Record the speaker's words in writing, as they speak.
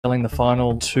Selling the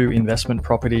final two investment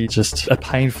property, just a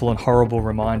painful and horrible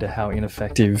reminder how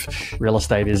ineffective real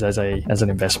estate is as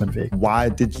an investment vehicle. Why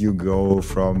did you go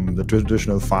from the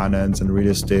traditional finance and real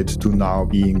estate to now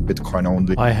being Bitcoin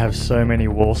only? I have so many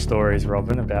war stories,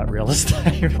 Robin, about real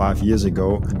estate. 5 years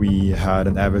ago, we had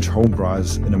an average home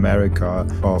price in America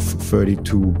of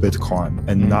 32 Bitcoin.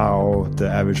 And now the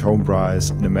average home price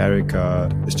in America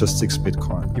is just 6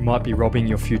 Bitcoin. You might be robbing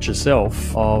your future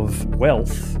self of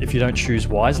wealth if you don't choose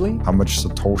wisely. How much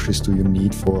Satoshis do you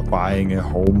need for buying a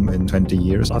home in 20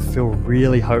 years? I feel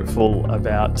really hopeful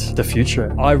about the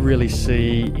future. I really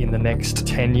see in the next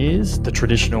 10 years the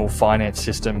traditional finance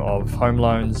system of home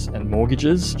loans and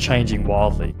mortgages changing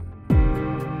wildly.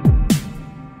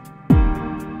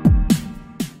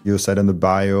 You said in the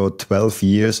bio 12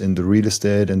 years in the real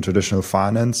estate and traditional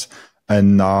finance,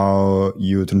 and now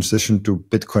you transition to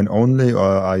Bitcoin only, or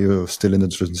are you still in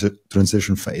the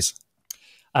transition phase?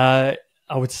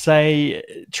 I would say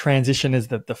transition is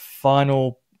the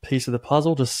final piece of the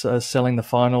puzzle, just selling the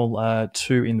final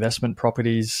two investment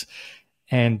properties.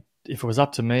 And if it was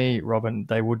up to me, Robin,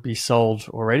 they would be sold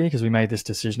already because we made this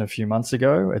decision a few months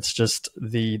ago. It's just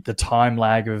the time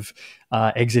lag of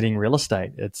exiting real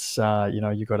estate. It's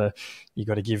you got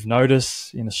to give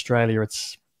notice. In Australia,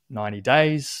 it's 90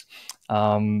 days,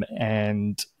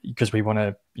 and because we want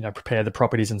to prepare the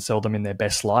properties and sell them in their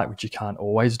best light, which you can't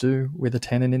always do with a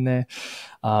tenant in there.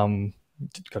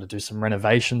 Got to do some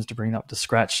renovations to bring it up to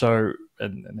scratch. So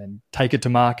and then take it to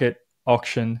market,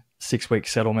 auction, 6-week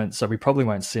settlement. So we probably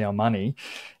won't see our money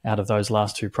out of those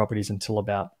last two properties until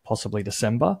about possibly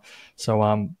December.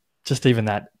 So just even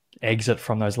that exit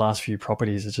from those last few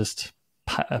properties is just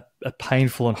a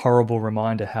painful and horrible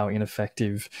reminder how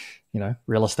ineffective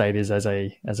real estate is as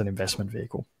an investment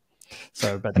vehicle.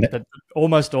 So, but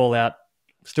almost all out.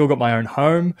 Still got my own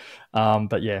home,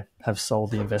 but yeah, have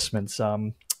sold the investments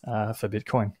for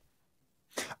Bitcoin.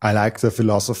 I like the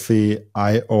philosophy.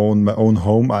 I own my own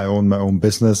home, I own my own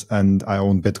business, and I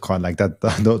own Bitcoin. Like that,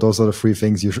 those are the three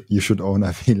things you should own.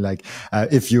 I feel like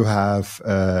if you have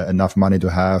enough money to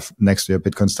have next to your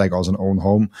Bitcoin stack also an own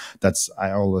home,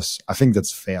 I think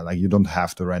that's fair. Like you don't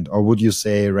have to rent. Or would you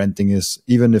say renting is,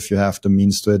 even if you have the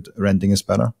means to it, renting is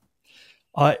better?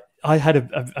 I had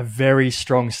a very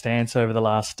strong stance over the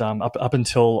last up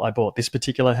until I bought this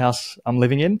particular house I'm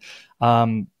living in.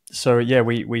 So yeah,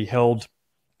 we held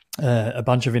a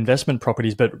bunch of investment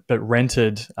properties, but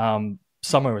rented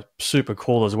somewhere super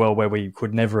cool as well, where we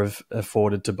could never have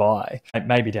afforded to buy.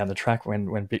 Maybe down the track when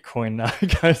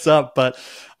Bitcoin goes up, but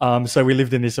so we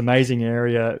lived in this amazing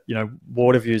area,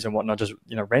 water views and whatnot, just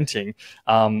renting,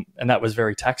 and that was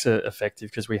very tax effective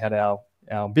because we had our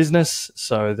business,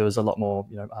 so there was a lot more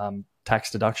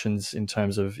tax deductions in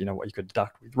terms of what you could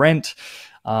deduct with rent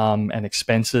and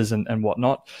expenses and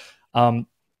whatnot, so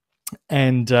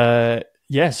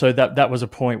that was a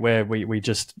point where we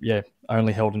just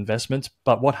only held investments.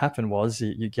 But what happened was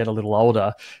you get a little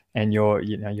older and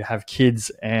you have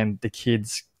kids, and the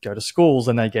kids go to schools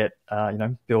and they get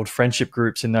build friendship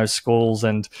groups in those schools,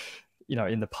 and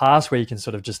in the past where you can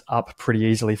sort of just up pretty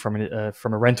easily from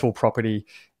a rental property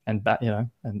and back,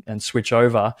 and switch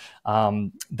over,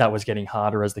 that was getting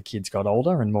harder as the kids got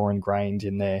older and more ingrained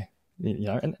in their,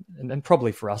 and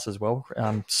probably for us as well.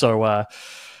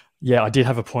 I did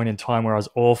have a point in time where I was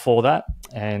all for that,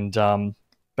 and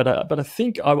but I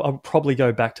think I'll probably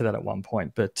go back to that at one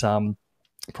point. But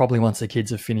probably once the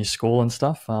kids have finished school and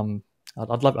stuff, I'm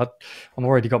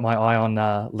already got my eye on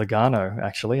Lugano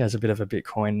actually as a bit of a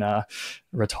Bitcoin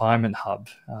retirement hub,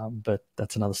 but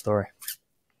that's another story.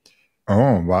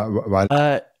 Oh,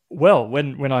 why? Well,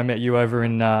 when I met you over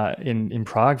in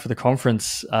Prague for the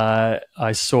conference,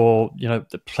 I saw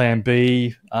the Plan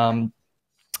B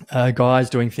guys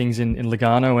doing things in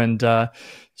Lugano, and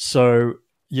so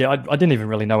yeah, I didn't even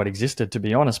really know it existed, to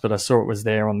be honest, but I saw it was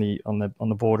there on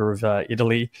the border of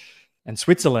Italy and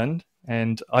Switzerland,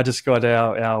 and I just got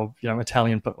our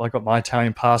Italian. I got my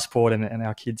Italian passport, and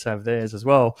our kids have theirs as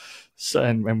well. So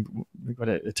and we've got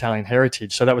an Italian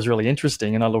heritage, so that was really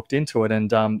interesting. And I looked into it,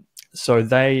 and so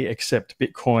they accept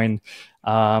Bitcoin.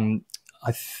 I'm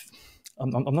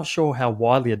not sure how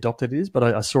widely adopted it is, but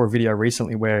I saw a video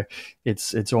recently where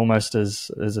it's almost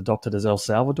as adopted as El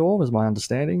Salvador, was my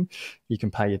understanding. You can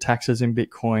pay your taxes in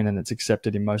Bitcoin, and it's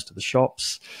accepted in most of the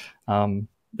shops.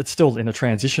 It's still in a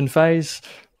transition phase,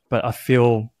 but I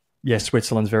feel,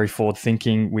 Switzerland's very forward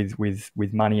thinking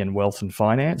with money and wealth and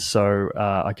finance. So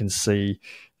I can see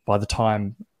by the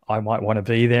time I might want to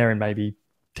be there in maybe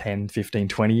 10, 15,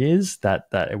 20 years, that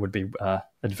it would be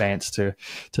advanced to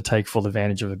take full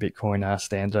advantage of a Bitcoin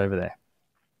standard over there.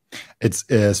 It's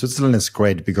Switzerland is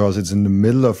great because it's in the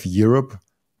middle of Europe,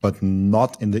 but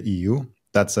not in the EU.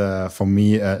 That's for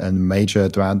me a major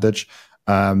advantage.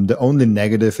 The only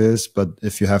negative is, but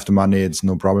if you have the money, it's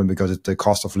no problem because the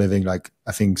cost of living, like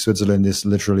I think Switzerland is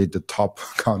literally the top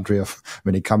country of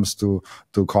when it comes to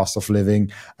cost of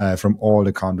living from all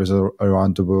the countries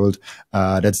around the world.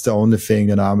 That's the only thing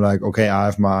that I'm like, okay, I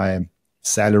have my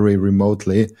salary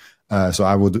remotely. So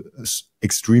I would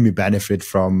extremely benefit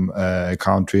from a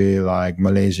country like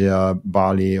Malaysia,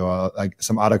 Bali, or like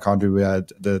some other country where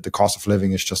the cost of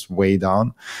living is just way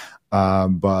down.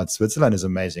 But Switzerland is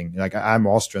amazing. Like I'm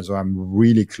Austrian, so I'm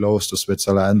really close to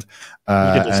Switzerland.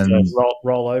 You could just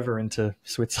roll over into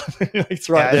Switzerland. It's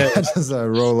right there. Just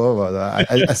roll over.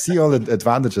 I see all the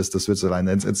advantages to Switzerland.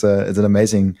 It's an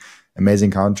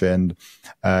amazing country, and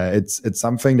it's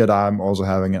something that I'm also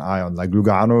having an eye on. Like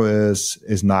Lugano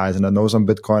is nice, and I know some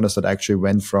Bitcoiners that actually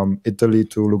went from Italy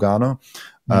to Lugano.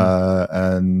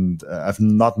 And I've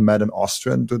not met an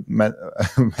Austrian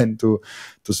went to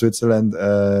Switzerland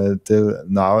till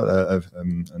now, a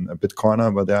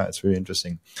Bitcoiner, but yeah, it's really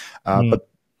interesting. But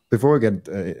before we get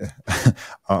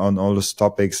on all those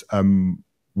topics,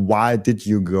 why did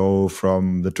you go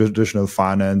from the traditional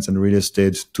finance and real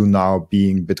estate to now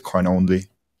being Bitcoin only?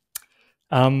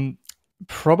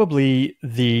 Probably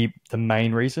the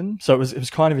main reason. So it was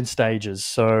kind of in stages.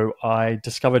 So I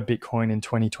discovered Bitcoin in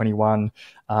 2021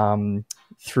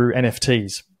 through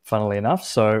NFTs, funnily enough.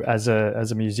 So as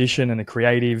a musician and a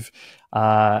creative,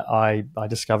 I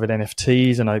discovered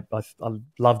NFTs, and I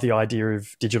love the idea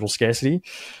of digital scarcity.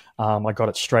 I got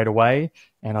it straight away,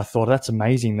 and I thought that's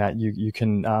amazing that you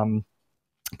can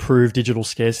prove digital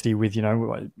scarcity with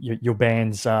your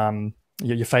band's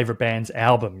your favorite band's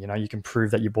album. You can prove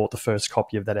that you bought the first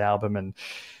copy of that album,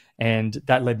 and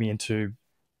that led me into,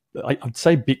 I'd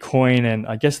say, Bitcoin, and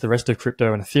I guess the rest of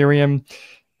crypto and Ethereum.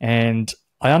 And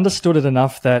I understood it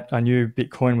enough that I knew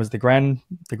Bitcoin was the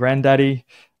granddaddy,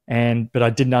 but I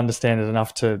didn't understand it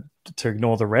enough to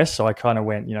ignore the rest. So I kind of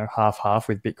went, half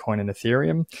with Bitcoin and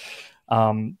Ethereum,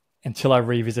 until I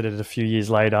revisited it a few years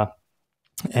later,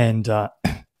 and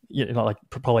like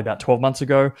probably about 12 months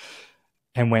ago,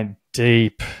 and went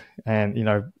deep. And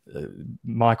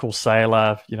Michael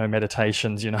Saylor,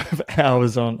 meditations,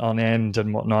 hours on end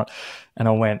and whatnot. And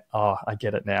I went, oh, I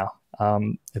get it now.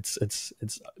 It's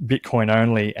Bitcoin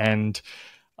only. And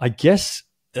I guess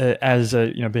as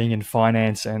being in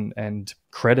finance and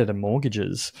credit and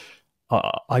mortgages,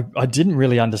 I didn't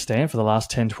really understand for the last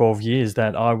 10, 12 years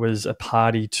that I was a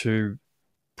party to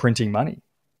printing money.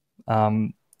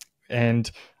 And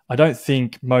I don't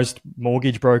think most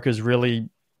mortgage brokers really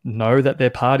know that they're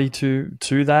party to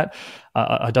that.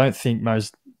 I don't think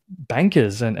most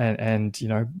bankers and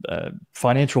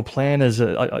financial planners,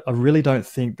 I really don't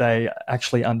think they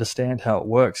actually understand how it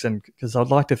works. And because I'd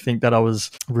like to think that I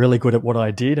was really good at what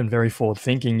I did and very forward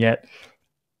thinking, yet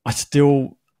I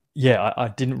still,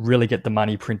 I didn't really get the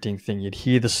money printing thing. You'd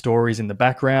hear the stories in the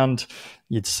background,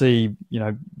 you'd see,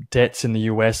 debts in the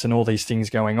US and all these things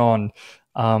going on.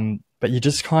 But you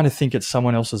just kind of think it's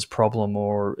someone else's problem,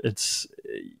 or it's,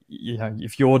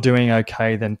 if you're doing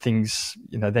okay, then things,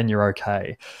 then you're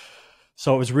okay.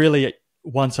 So it was really,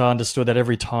 once I understood that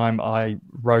every time I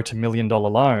wrote $1 million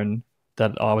loan,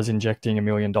 that I was injecting $1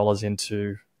 million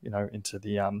into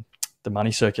the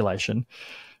money circulation.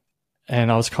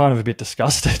 And I was kind of a bit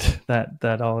disgusted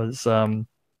that I was,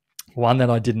 one, that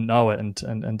I didn't know it,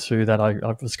 and two, that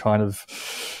I was kind of,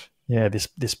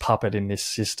 this puppet in this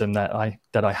system that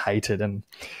I hated. And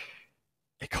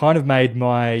it kind of made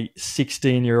my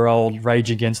 16-year-old Rage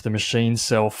Against the Machine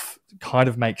self kind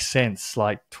of make sense,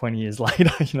 like 20 years later,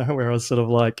 where I was sort of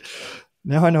like,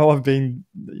 now I know I've been,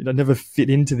 never fit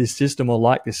into this system or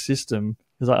like this system,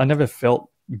 because I never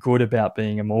felt good about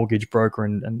being a mortgage broker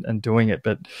and doing it.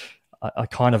 But I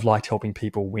kind of liked helping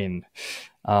people win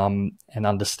and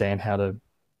understand how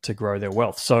to grow their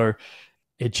wealth. So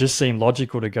it just seemed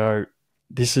logical to go,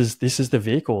 this is the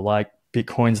vehicle. Like,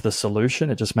 Bitcoin's the solution.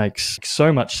 It just makes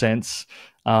so much sense.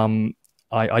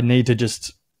 I need to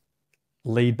just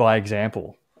lead by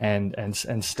example and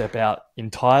step out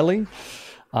entirely,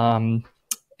 and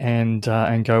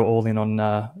go all in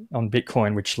on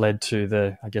Bitcoin, which led to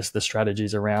the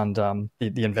strategies around the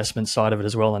investment side of it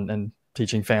as well, and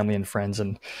teaching family and friends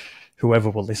and whoever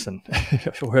will listen,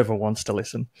 whoever wants to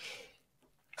listen.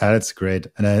 That's great.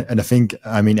 And I think,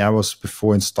 I was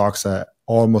before in stocks, I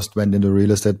almost went into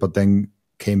real estate, but then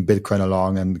came Bitcoin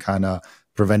along and kind of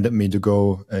prevented me to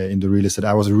go into real estate.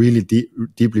 I was really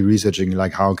deeply researching,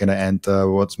 like, how can I enter?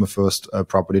 What's my first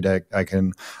property that I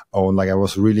can own? Like, I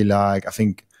was really I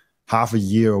think half a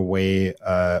year away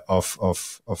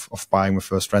of buying my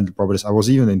first rental properties. I was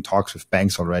even in talks with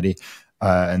banks already.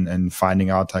 and finding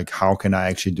out like how can I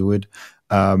actually do it.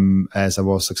 As I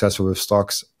was successful with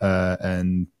stocks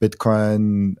and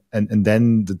Bitcoin, and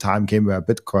then the time came where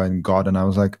Bitcoin got, and I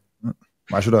was like,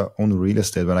 why should I own real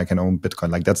estate when I can own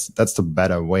Bitcoin? Like that's the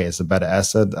better way. It's a better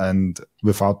asset, and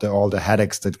without all the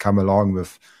headaches that come along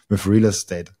with real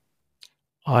estate.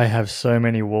 I have so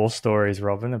many war stories,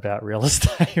 Robin, about real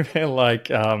estate. Like,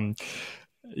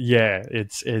 yeah,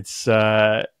 it's.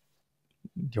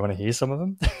 Do you want to hear some of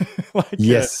them? Like,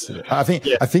 yes, I think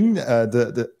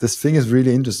this thing is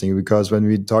really interesting, because when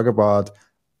we talk about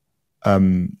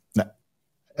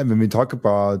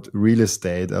real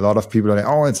estate, a lot of people are like,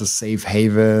 oh, it's a safe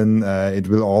haven. It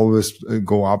will always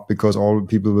go up because all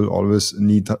people will always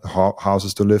need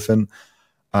houses to live in.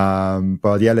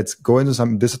 But yeah, let's go into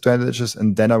some disadvantages,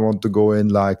 and then I want to go in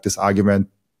like this argument: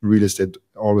 real estate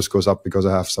always goes up because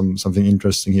I have something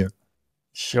interesting here.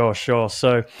 Sure.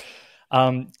 So,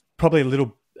 probably a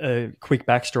little quick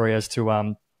backstory as to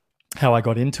how I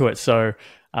got into it. So,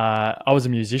 I was a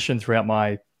musician throughout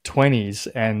my 20s,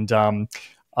 and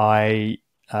I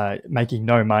making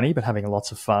no money but having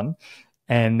lots of fun.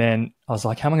 And then I was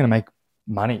like, how am I going to make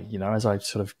money, as I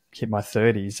sort of hit my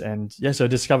 30s? And yeah, so I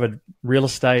discovered real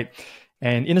estate.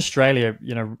 And in Australia,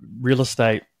 real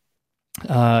estate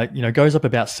goes up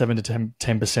about 7 to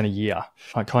 10% a year,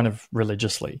 kind of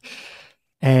religiously.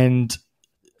 And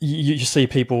you see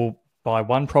people buy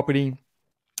one property,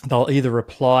 they'll either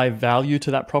apply value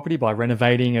to that property by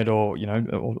renovating it or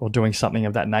doing something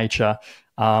of that nature,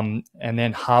 and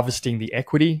then harvesting the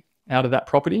equity out of that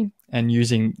property and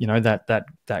using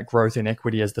that growth in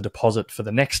equity as the deposit for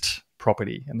the next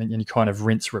property, and then you kind of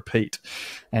rinse, repeat,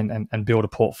 and build a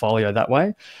portfolio that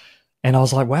way. And I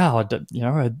was like, wow,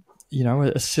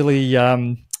 a silly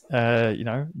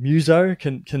muso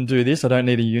can do this. I don't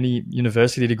need a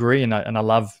university degree, and I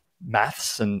love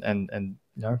maths and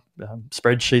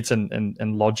spreadsheets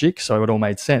and logic, so it all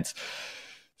made sense.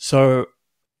 So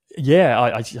yeah,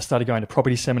 I started going to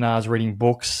property seminars, reading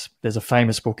books. There's a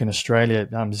famous book in Australia,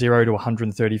 0 to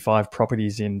 135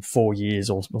 properties in 4 years,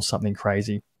 or something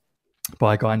crazy,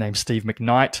 by a guy named Steve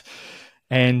McKnight.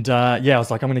 And I was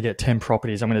like, I'm going to get 10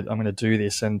 properties. I'm going to do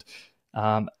this, and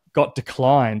got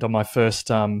declined on my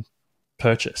first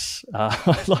purchase,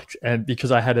 and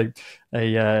because I had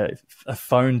a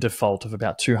phone default of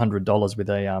about $200 with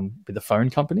a phone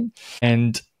company,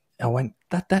 and I went,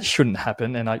 that shouldn't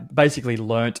happen. And I basically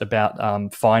learnt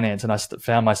about finance, and I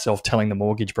found myself telling the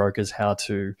mortgage brokers how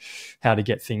to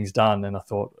get things done. And I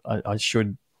thought I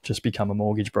should just become a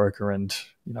mortgage broker and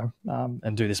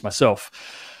do this myself.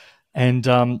 And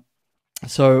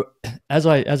so as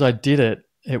I did it,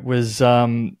 it was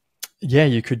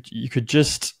you could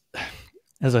just,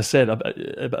 as I said,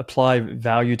 apply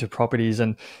value to properties.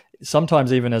 And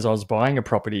sometimes even as I was buying a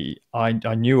property, I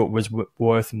knew it was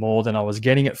worth more than I was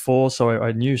getting it for. So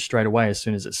I knew straight away, as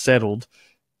soon as it settled,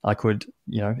 I could,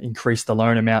 increase the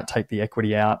loan amount, take the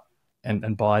equity out,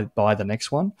 and buy the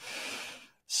next one.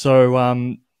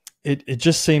 So it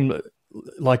just seemed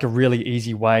like a really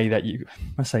easy way that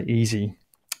I say easy.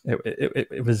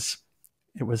 It was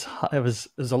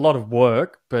a lot of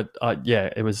work, but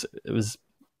it was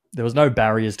there was no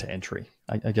barriers to entry,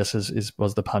 I guess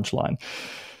was the punchline.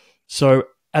 So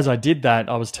as I did that,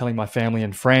 I was telling my family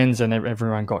and friends, and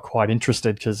everyone got quite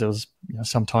interested, because there was,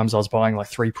 sometimes I was buying like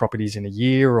 3 properties in a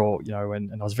year, or,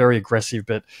 and I was very aggressive,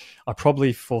 but I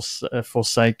probably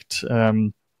forsaked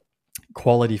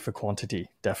quality for quantity,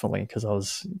 definitely, because I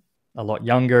was a lot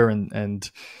younger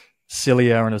and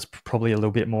sillier, and it was probably a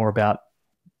little bit more about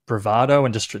bravado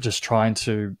and just trying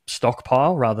to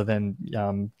stockpile rather than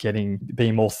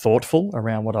being more thoughtful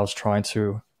around what I was trying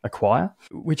to acquire,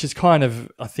 which is kind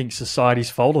of, I think,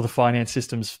 society's fault, or the finance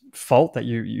system's fault, that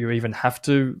you even have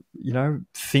to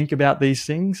think about these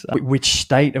things. Which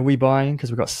state are we buying?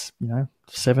 Because we've got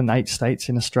 7, 8 states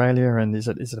in Australia, and is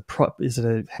it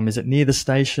near the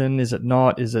station? Is it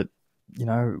not? Is it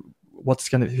what's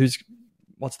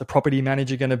the property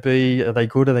manager going to be? Are they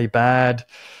good? Are they bad?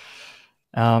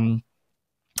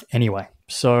 Anyway,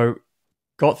 so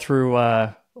got through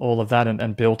all of that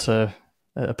and built a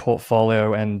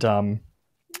portfolio, and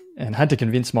had to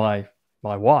convince my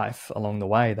wife along the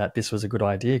way that this was a good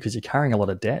idea, because you're carrying a lot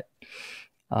of debt,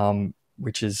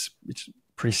 which is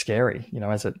pretty scary,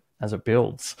 as it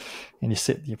builds, and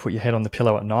you put your head on the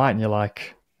pillow at night, and you're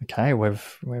like, okay, we're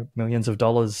millions of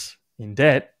dollars in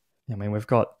debt. I mean, we've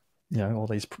got all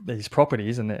these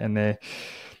properties, and they're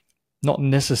not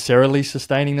necessarily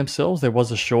sustaining themselves. There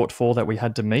was a shortfall that we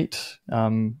had to meet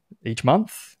each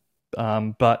month,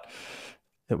 but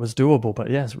it was doable. But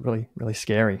yeah, it's really, really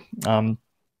scary.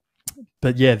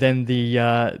 But yeah, then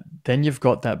you've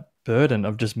got that burden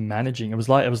of just managing. It was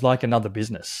like another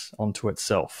business onto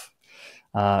itself,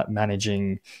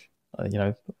 managing,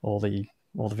 all the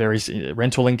various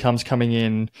rental incomes coming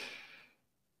in.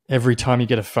 Every time you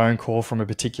get a phone call from a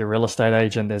particular real estate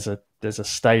agent, there's a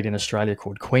state in Australia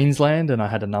called Queensland, and I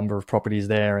had a number of properties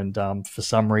there, and for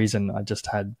some reason I just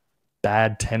had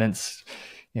bad tenants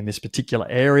in this particular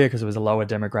area because it was a lower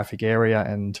demographic area,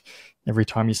 and every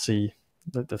time you see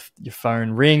your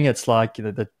phone ring, it's like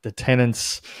the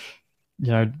tenants,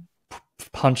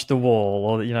 punch the wall,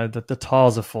 or the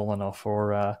tiles are falling off,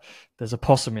 or there's a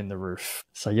possum in the roof.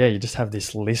 So yeah, you just have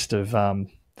this list of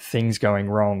things going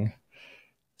wrong.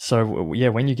 So yeah,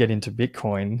 when you get into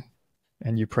Bitcoin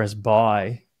and you press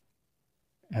buy,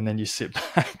 and then you sit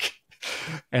back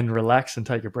and relax and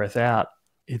take a breath out,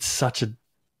 it's such a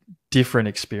different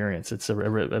experience. It's a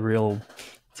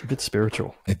bit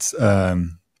spiritual. It's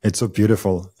so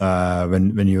beautiful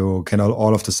when you can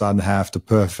all of a sudden have the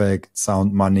perfect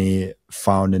sound money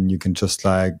found, and you can just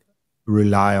like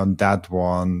rely on that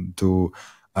one to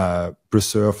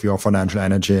preserve your financial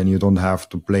energy, and you don't have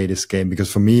to play this game. Because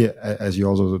for me, as you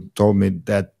also told me,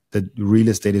 that real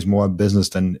estate is more a business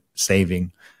than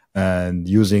saving, and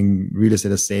using real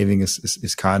estate as saving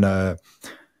is kind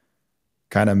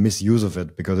of misuse of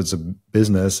it, because it's a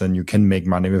business and you can make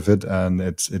money with it, and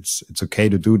it's okay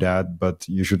to do that, but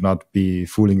you should not be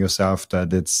fooling yourself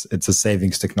that it's a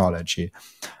savings technology.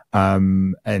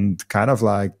 And kind of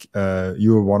like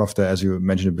you were one of the, as you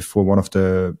mentioned before, one of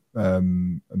the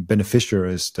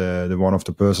beneficiaries, the one of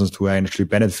the persons who actually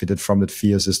benefited from that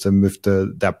fiat system with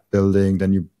the debt building.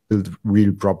 Then you build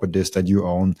real properties that you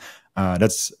own.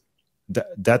 That's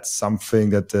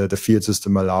something that the fiat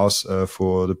system allows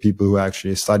for the people who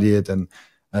actually study it. And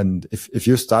if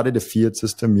you study the fiat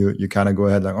system, you kind of go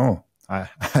ahead like, oh,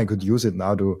 I could use it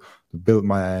now to build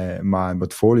my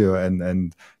portfolio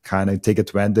and kind of take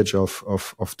advantage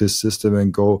of this system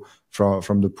and go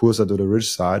from the poor side to the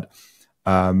rich side,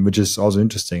 which is also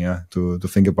interesting to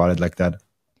think about it like that.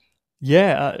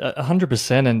 Yeah,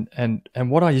 100%.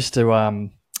 And what I used to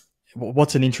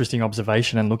what's an interesting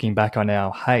observation, and looking back on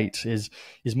our hate, is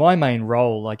my main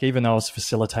role. Like, even though I was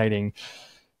facilitating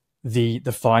the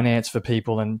finance for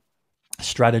people and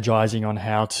strategizing on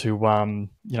how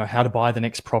to buy the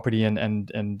next property,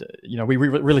 and we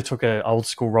really took a old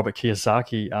school Robert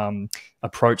Kiyosaki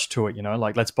approach to it.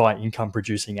 Like, let's buy income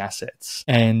producing assets,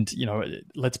 and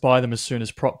let's buy them as soon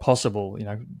as possible.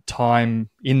 Time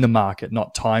in the market,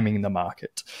 not timing the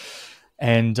market.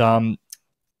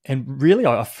 And really,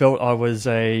 I felt I was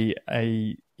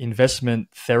a investment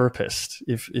therapist,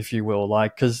 if you will,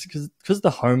 like, because the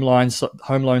home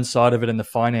loan side of it and the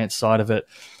finance side of it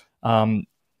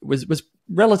was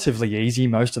relatively easy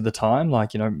most of the time.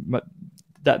 Like,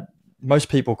 that most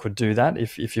people could do that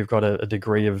if you've got a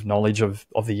degree of knowledge of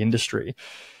the industry.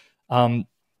 But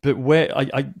where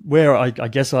I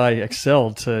guess I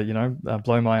excelled, to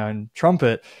blow my own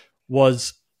trumpet,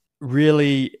 was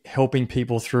really helping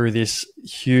people through this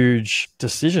huge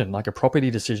decision, like a property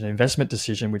decision, investment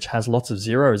decision, which has lots of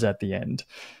zeros at the end.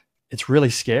 It's really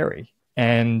scary.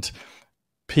 And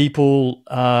people,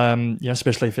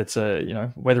 especially if it's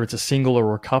whether it's a single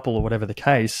or a couple or whatever the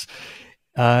case,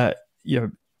 because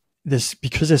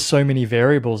there's so many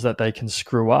variables that they can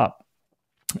screw up,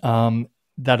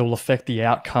 that'll affect the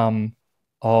outcome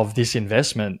of this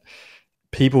investment.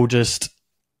 People just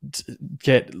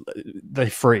they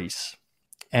freeze.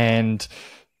 And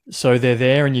so they're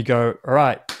there, and you go, all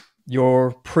right,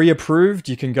 you're pre-approved,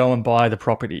 you can go and buy the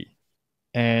property.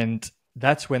 And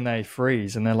that's when they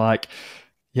freeze, and they're like,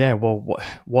 yeah, well,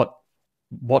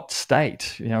 what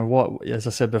state? What, as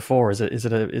I said before, is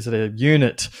it a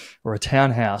unit or a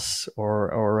townhouse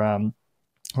or an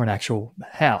actual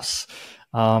house?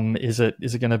 Is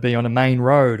it going to be on a main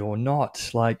road or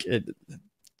not? Like, it's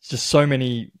just so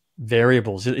many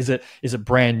variables. Is it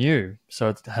brand new, so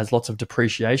it has lots of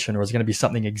depreciation, or is it going to be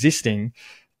something existing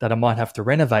that I might have to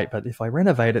renovate? But if I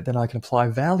renovate it, then I can apply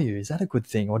value. Is that a good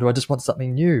thing? Or do I just want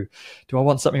something new? Do I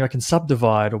want something I can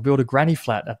subdivide or build a granny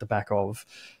flat at the back of?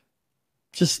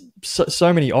 Just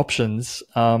so many options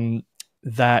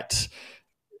that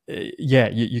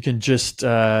you can just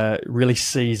really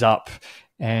seize up.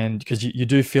 And because you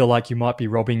do feel like you might be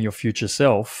robbing your future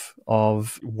self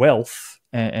of wealth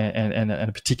and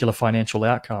a particular financial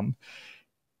outcome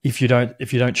if you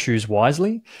don't choose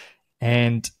wisely.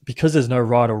 And because there's no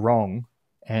right or wrong,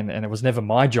 and it was never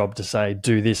my job to say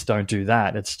do this, don't do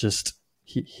that. It's just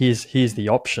here's the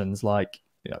options. Like,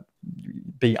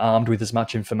 be armed with as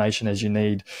much information as you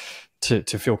need to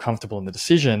feel comfortable in the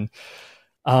decision.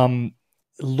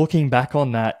 Looking back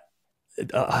on that,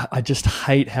 I just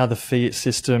hate how the fiat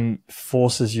system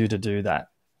forces you to do that.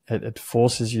 It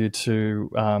forces you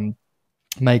to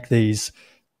make these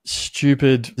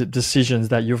stupid decisions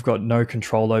that you've got no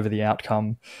control over the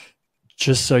outcome,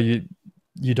 just so you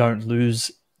don't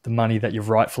lose the money that you've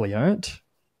rightfully earned.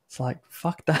 It's like,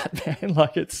 fuck that, man.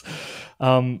 Like, it's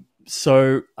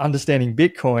so understanding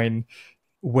Bitcoin,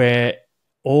 where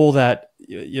all that,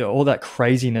 all that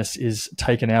craziness is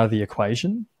taken out of the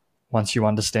equation once you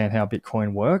understand how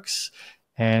Bitcoin works.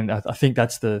 And I think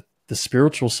that's the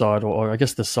spiritual side, or I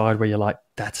guess the side where you're like,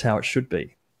 that's how it should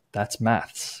be. That's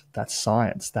maths. That's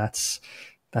science. That's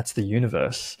the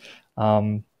universe.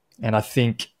 And I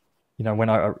think, when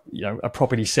a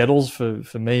property settles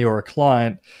for me or a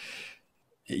client,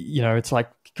 it's like,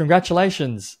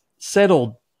 congratulations,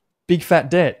 settled, big fat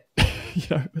debt,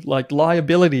 like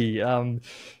liability,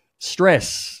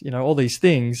 stress, all these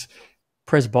things.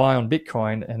 Press buy on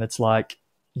Bitcoin, and it's like,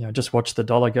 just watch the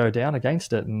dollar go down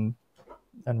against it and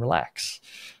relax.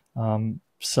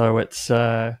 So it's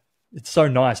so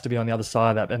nice to be on the other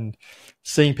side of that and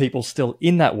seeing people still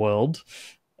in that world.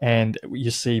 And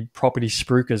you see property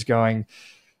spruikers going,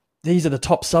 these are the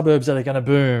top suburbs that are going to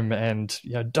boom, and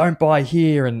don't buy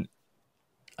here. And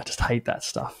I just hate that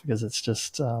stuff, because it's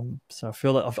just so I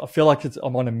feel like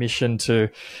I'm on a mission to,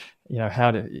 how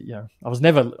to, I was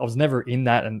never in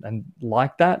that and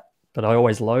like that, but I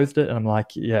always loathed it. And I'm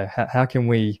like, how can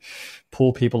we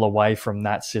pull people away from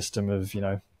that system of,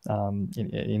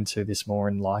 into this more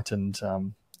enlightened,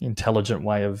 intelligent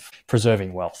way of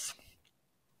preserving wealth?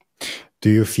 Do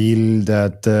you feel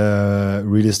that the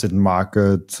real estate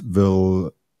market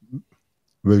will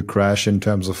crash in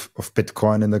terms of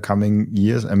Bitcoin in the coming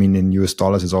years? I mean, in US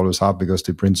dollars, it's always hard because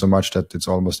they print so much that it's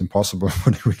almost impossible for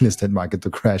the real estate market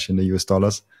to crash in the US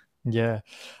dollars. Yeah.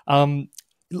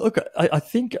 Look, I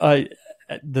think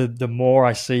the more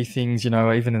I see things,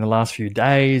 even in the last few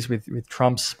days with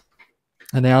Trump's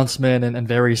announcement and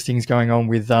various things going on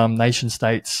with nation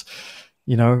states,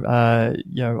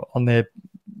 on their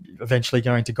eventually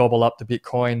going to gobble up the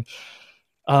Bitcoin.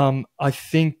 I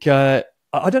think I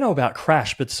don't know about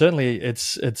crash, but certainly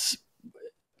it's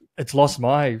lost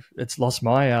my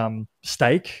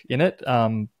stake in it.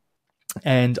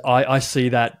 And I see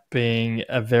that being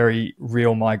a very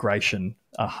real migration,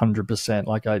 100%.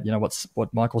 Like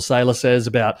what Michael Saylor says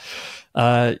about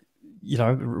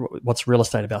what's real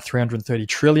estate, about $330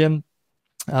 trillion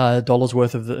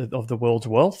worth of the world's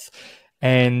wealth.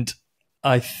 And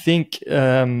I think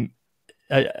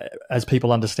as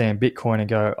people understand Bitcoin and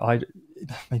go,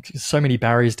 so many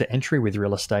barriers to entry with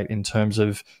real estate in terms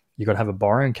of you've got to have a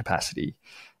borrowing capacity.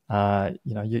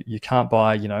 You can't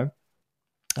buy 10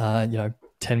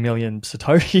 million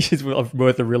Satoshis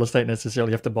worth of real estate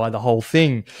necessarily. You have to buy the whole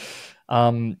thing.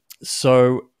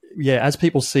 So as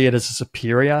people see it as a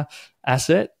superior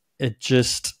asset, it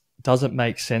just doesn't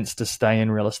make sense to stay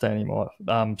in real estate anymore.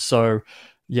 I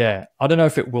don't know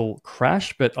if it will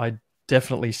crash, but I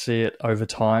definitely see it over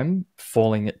time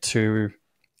falling to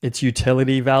its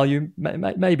utility value,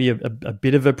 maybe a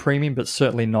bit of a premium, but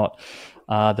certainly not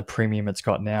the premium it's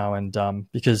got now. And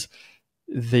because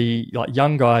the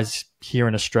young guys here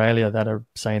in Australia that are,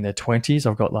 say, in their 20s,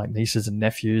 I've got nieces and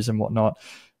nephews and whatnot,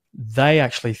 they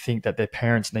actually think that their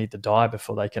parents need to die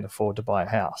before they can afford to buy a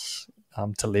house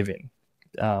to live in.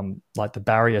 The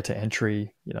barrier to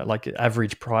entry, the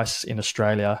average price in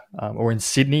Australia or in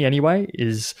Sydney anyway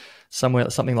is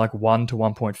something like $1 to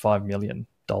 $1.5 million,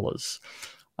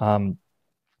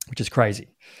 which is crazy.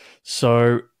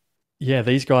 So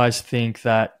these guys think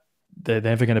that they're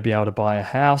never going to be able to buy a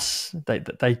house.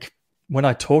 They when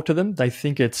I talk to them, they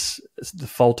think it's the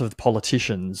fault of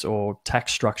politicians or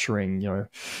tax structuring,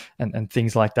 and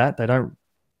things like that. They don't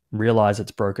realize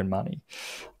it's broken money.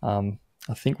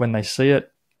 I think when they see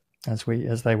it, as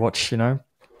they watch,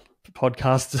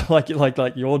 podcasts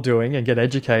like you're doing and get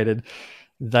educated,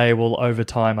 they will over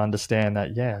time understand that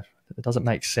it doesn't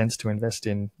make sense to invest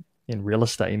in real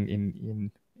estate,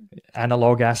 in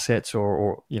analog assets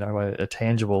or a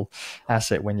tangible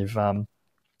asset when you've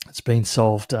it's been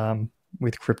solved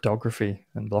with cryptography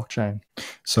and blockchain.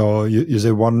 So you say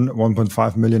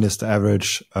 1.5 million is the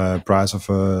average price of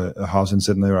a house in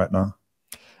Sydney right now?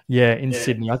 Yeah, in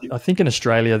Sydney. I think in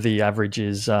Australia the average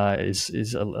is a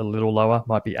little lower,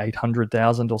 might be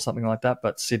 800,000 or something like that.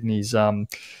 But Sydney's something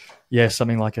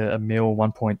like a mil,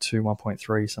 1.2,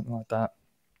 1.3, something like that.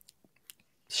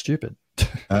 Stupid.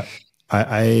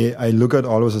 I look at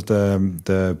always at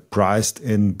the priced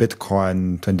in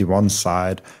Bitcoin 21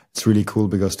 side. It's really cool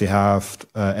because they have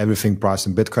everything priced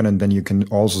in Bitcoin, and then you can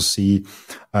also see,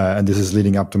 and this is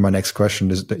leading up to my next question,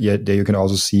 is that there you can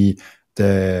also see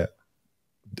the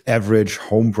average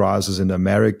home prices in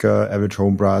America, average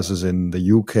home prices in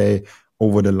the UK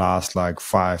over the last like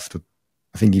 5 to,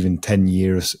 I think, even 10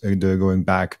 years going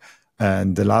back.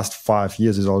 And the last 5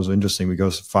 years is also interesting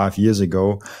because 5 years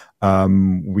ago,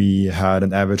 we had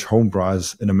an average home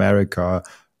price in America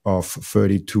of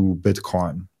 32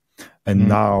 Bitcoin. And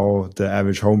now the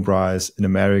average home price in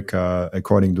America,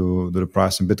 according to the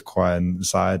price in Bitcoin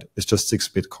side, is just 6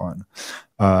 Bitcoin.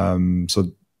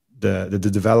 So the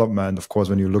development, of course,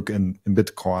 when you look in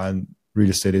Bitcoin,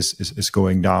 real estate is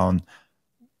going down.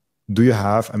 Do you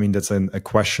have, I mean, that's a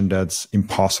question that's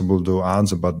impossible to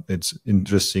answer, but it's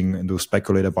interesting to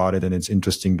speculate about it. And it's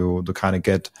interesting to kind of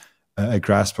get a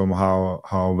grasp on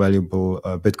how valuable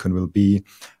Bitcoin will be.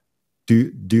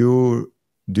 Do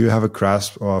you have a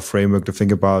grasp or a framework to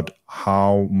think about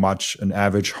how much an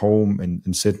average home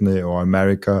in Sydney or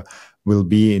America will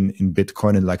be in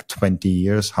Bitcoin in like 20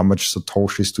 years? How much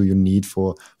Satoshis do you need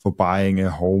for buying a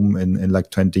home in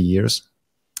like 20 years?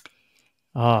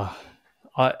 I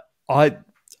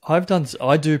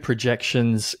do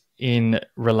projections in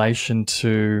relation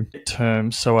to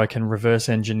terms, so I can reverse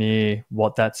engineer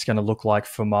what that's going to look like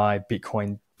for my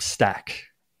Bitcoin stack,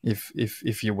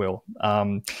 if you will.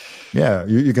 Yeah,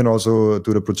 you can also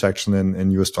do the projection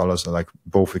in US dollars. Like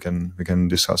both we can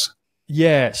discuss.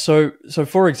 Yeah. So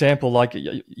for example, like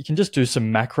you can just do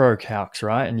some macro calcs,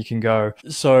 right? And you can go,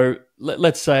 so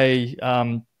let's say,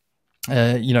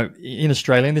 in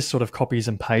Australia, and this sort of copies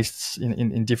and pastes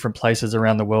in different places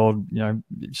around the world,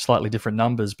 slightly different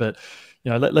numbers, but,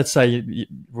 let's say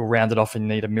we'll round it off and you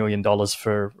need $1 million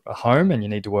for a home and you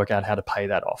need to work out how to pay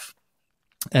that off.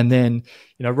 And then,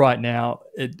 right now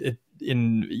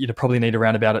you'd probably need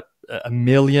around about $1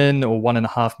 million or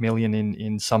 $1.5 million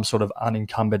in some sort of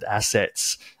unencumbered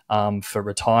assets for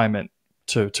retirement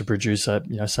to produce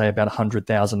say about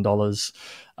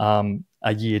 $100,000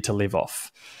 a year to live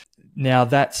off. Now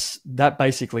that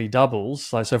basically doubles.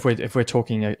 So if we're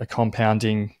talking a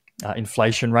compounding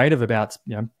inflation rate of about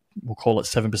we'll call it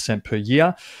 7% per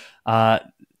year,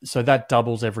 so that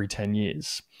doubles every 10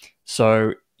 years.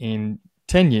 So in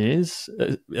 10 years,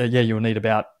 you'll need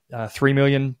about $3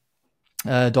 million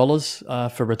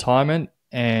for retirement,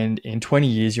 and in 20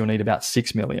 years you'll need about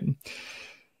 $6 million,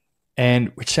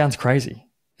 and which sounds crazy.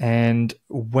 And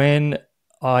when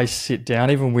I sit down,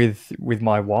 even with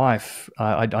my wife,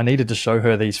 I needed to show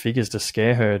her these figures to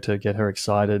scare her, to get her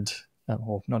excited,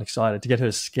 or not excited, to get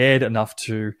her scared enough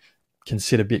to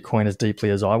consider Bitcoin as deeply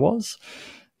as I was.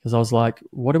 Because I was like,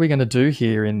 what are we going to do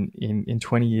here in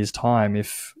 20 years' time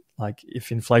if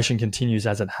inflation continues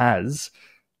as it has?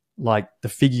 Like the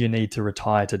figure you need to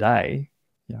retire today,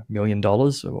 $1 million or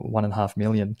 $1.5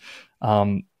 million,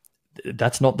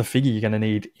 that's not the figure you're going to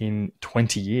need in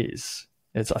 20 years.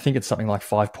 I think it's something like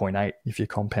 5.8 if you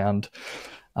compound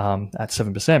at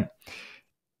 7%.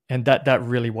 And that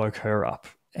really woke her up.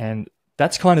 And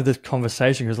that's kind of the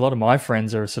conversation, because a lot of my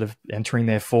friends are sort of entering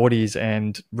their 40s,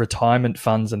 and retirement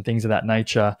funds and things of that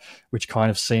nature, which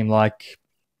kind of seem like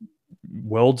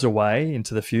worlds away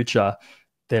into the future,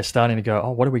 they're starting to go,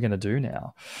 oh, what are we going to do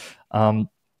now?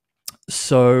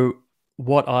 So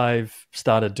what I've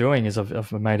started doing is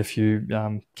I've made a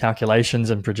few calculations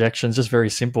and projections, just very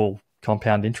simple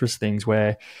compound interest things,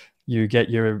 where you get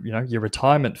your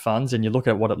retirement funds and you look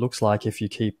at what it looks like if you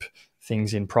keep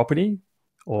things in property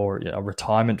or a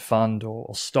retirement fund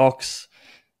or stocks,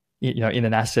 in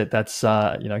an asset that's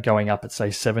going up at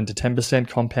say 7 to 10%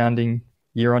 compounding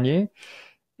year on year,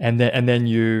 and then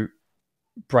you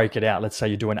break it out. Let's say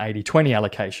you do an 80-20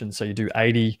 allocation, so you do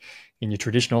 80 in your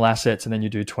traditional assets and then you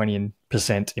do 20%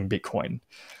 in Bitcoin.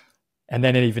 And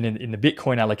then even in the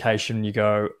Bitcoin allocation, you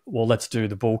go, well, let's do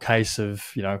the bull case of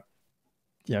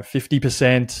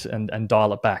 50% and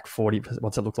dial it back 40%.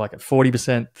 What's it look like at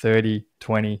 40%, 30,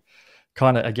 20?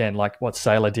 Kind of again like what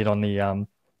Saylor did on the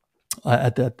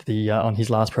on his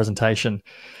last presentation,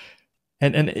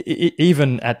 and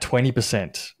even at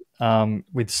 20%,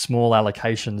 with small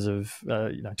allocations of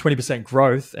 20%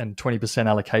 growth and 20%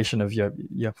 allocation of your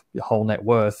whole net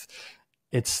worth,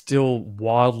 it's still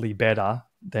wildly better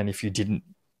than if you didn't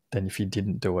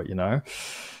do it,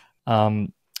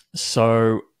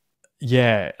 so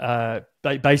yeah,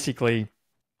 basically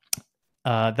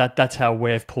that's how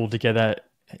we've pulled together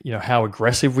how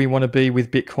aggressive we want to be with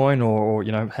Bitcoin, or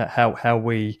how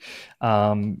we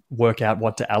work out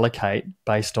what to allocate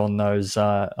based on those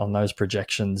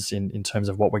projections in terms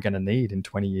of what we're going to need in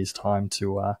 20 years time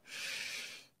to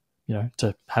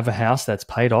have a house that's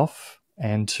paid off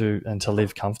and to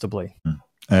live comfortably.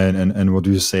 And what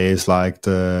do you say is like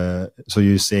so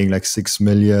you're saying like 6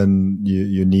 million,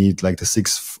 you need like the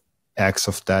 6x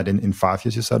of that in 5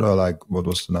 years, you said, or like what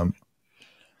was the number?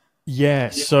 Yeah.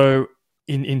 So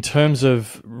in terms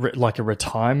of like a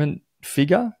retirement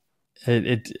figure,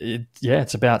 yeah,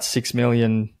 it's about $6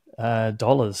 million.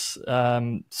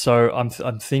 So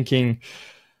I'm thinking.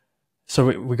 So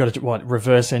we got to what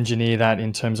reverse engineer that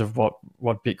in terms of what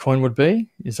Bitcoin would be.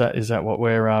 Is that what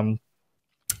we're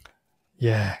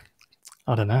yeah.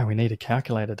 I don't know. We need a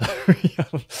calculator, don't we?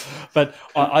 But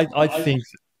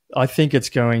I think it's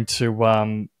going to.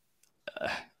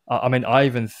 I mean, I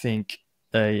even think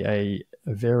a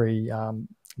very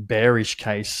bearish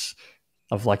case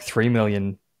of like 3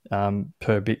 million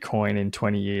per Bitcoin in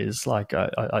 20 years. Like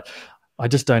I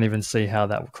just don't even see how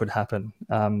that could happen.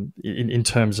 In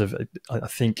terms of, I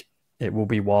think it will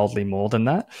be wildly more than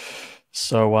that.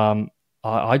 So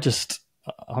I just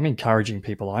I'm encouraging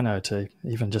people I know to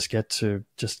even just get to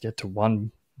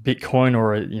one Bitcoin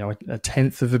or a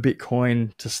tenth of a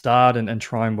Bitcoin to start and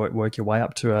try and work your way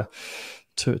up to a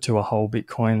whole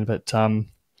Bitcoin. But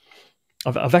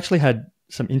I've actually had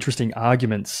some interesting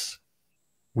arguments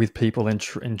with people in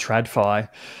TradFi.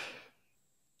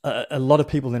 A lot of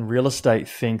people in real estate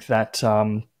think that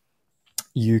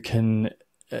you can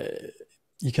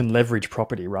leverage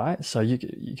property, right? So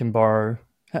you can borrow.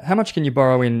 How much can you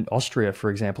borrow in Austria, for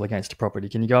example, against a property?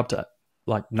 Can you go up to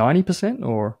like 90%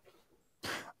 or?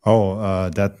 Oh,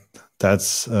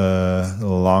 that's a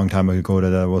long time ago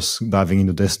that I was diving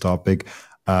into this topic.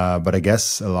 But I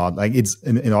guess a lot, like it's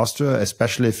in Austria,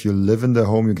 especially if you live in the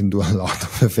home, you can do a lot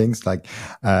of the things. Like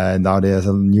now there's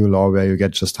a new law where you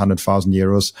get just 100,000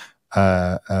 euros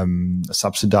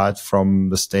subsidized from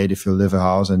the state if you live a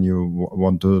house and you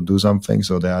want to do something.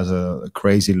 So there's a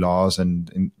crazy laws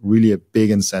and really a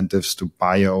big incentives to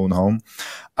buy your own home.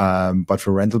 But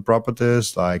for rental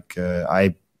properties, like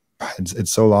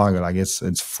it's so long, like it's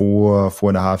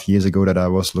 4.5 years ago that I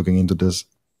was looking into this.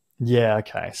 Yeah,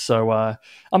 okay. So, I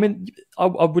mean, I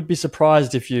would be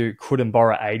surprised if you couldn't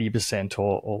borrow 80%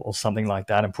 or something like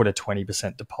that and put a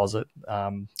 20% deposit.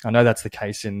 I know that's the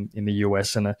case in the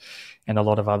US and a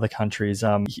lot of other countries.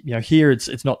 Here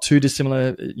it's not too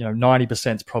dissimilar.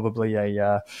 90% is probably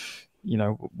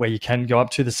where you can go up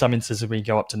to. There's some instances where you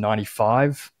go up to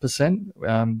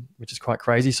 95%, which is quite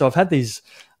crazy. So I've had these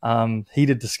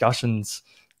heated discussions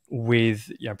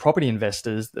with property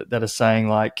investors that are saying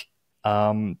like,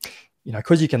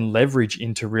 because you can leverage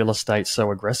into real estate so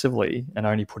aggressively and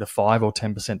only put a 5 or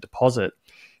 10% deposit,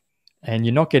 and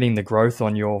you're not getting the growth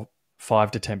on your 5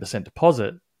 to 10%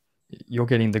 deposit, you're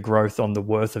getting the growth on the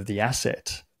worth of the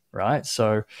asset, right?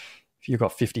 So if you've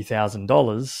got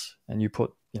 $50,000 and you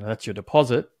put, that's your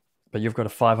deposit, but you've got a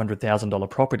 $500,000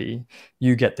 property,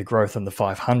 you get the growth on the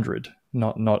 500,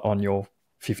 not on your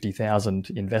 50,000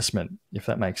 investment, if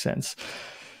that makes sense.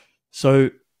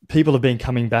 So people have been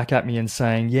coming back at me and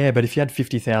saying, yeah, but if you had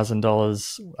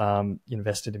 $50,000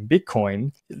 invested in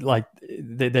Bitcoin, like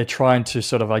they're trying to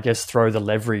sort of, I guess, throw the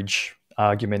leverage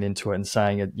argument into it and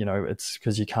saying, it's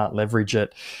because you can't leverage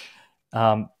it.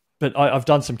 But I've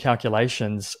done some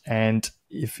calculations, and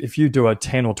if you do a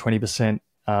 10 or 20%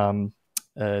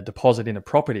 deposit in a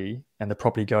property, and the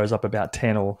property goes up about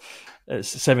 10 or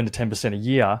 7 to 10% a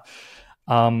year,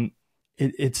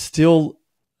 it still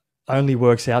only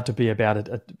works out to be about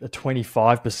a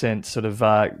 25% sort of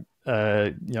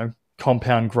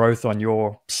compound growth on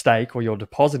your stake or your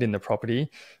deposit in the property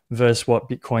versus what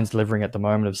Bitcoin's delivering at the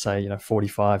moment of, say,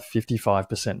 45,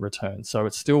 55% return. So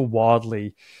it's still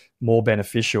wildly more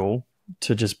beneficial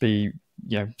to just be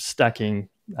stacking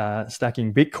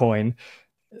Bitcoin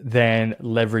than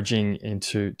leveraging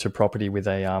into property with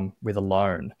a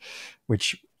loan,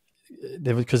 which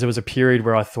because there was a period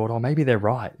where I thought, oh, maybe they're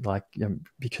right, like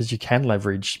because you can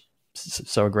leverage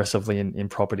so aggressively in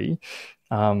property,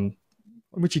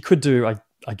 which you could do, I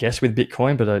guess, with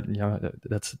Bitcoin, but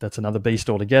that's another beast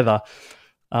altogether.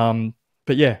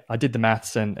 But yeah, I did the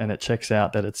maths and it checks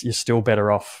out that you're still better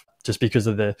off just because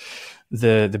of the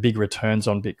big returns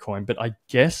on Bitcoin. But I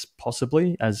guess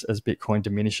possibly as Bitcoin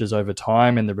diminishes over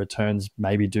time and the returns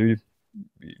maybe do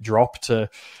drop to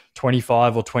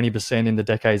 25 or 20% in the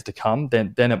decades to come,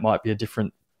 then it might be a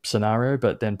different scenario,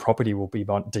 but then property will be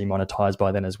demonetized by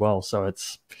then as well. So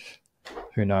it's,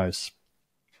 who knows?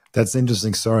 That's an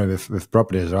interesting story with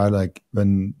properties, right? Like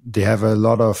when they have a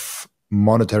lot of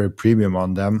monetary premium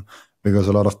on them because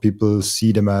a lot of people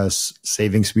see them as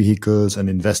savings vehicles and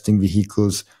investing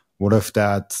vehicles. What if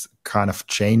that kind of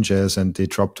changes and they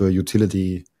drop to a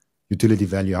utility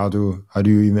value? How do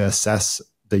you even assess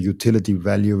the utility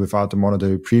value without the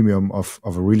monetary premium of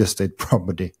a real estate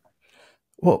property?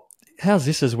 Well, how's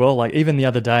this as well? Like even the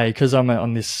other day, because I'm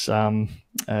on this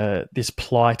this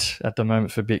plight at the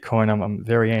moment for Bitcoin, I'm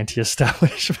very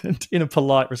anti-establishment in a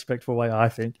polite, respectful way, I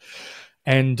think.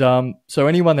 And so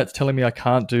anyone that's telling me I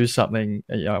can't do something,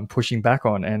 I'm pushing back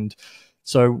on. And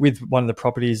so with one of the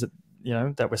properties that,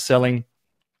 that we're selling,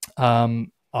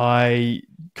 I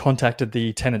contacted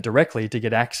the tenant directly to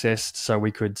get access so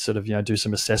we could sort of, do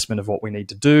some assessment of what we need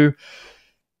to do.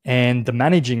 And the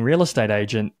managing real estate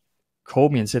agent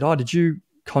called me and said, "Oh, did you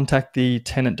contact the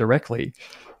tenant directly?"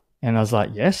 And I was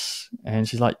like, "Yes." And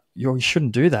she's like, "You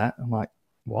shouldn't do that." I'm like,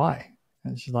 "Why?"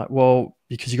 And she's like, "Well,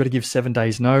 because you got to give 7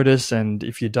 days notice. And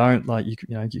if you don't, like, you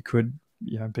could,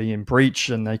 be in breach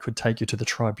and they could take you to the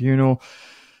tribunal."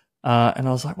 And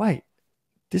I was like, "Wait,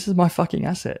 this is my fucking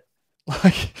asset."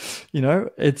 Like,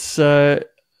 it's, who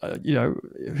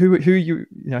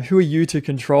who are you to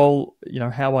control,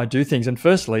 how I do things? And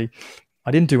firstly, I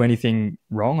didn't do anything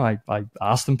wrong. I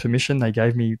asked them permission. They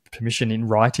gave me permission in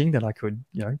writing that I could,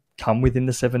 come within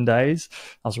the 7 days.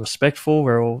 I was respectful.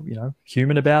 We're all,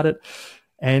 human about it.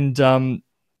 And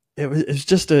it was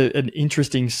just an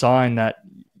interesting sign that,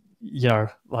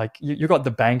 like you've got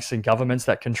the banks and governments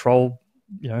that control,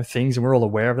 things, and we're all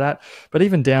aware of that. But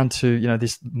even down to,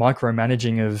 this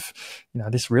micromanaging of,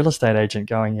 this real estate agent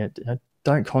going,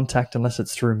 don't contact unless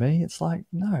it's through me. It's like,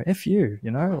 no, F you,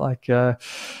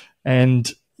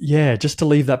 and yeah, just to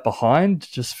leave that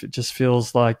behind just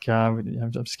feels like,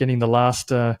 I'm just getting the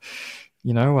last,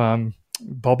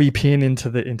 bobby pin into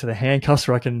the handcuffs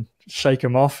where I can shake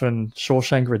them off and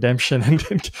Shawshank Redemption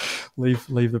and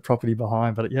leave the property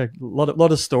behind. But yeah, a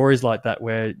lot of stories like that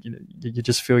where you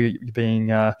just feel you're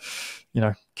being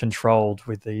controlled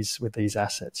with these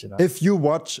assets. If you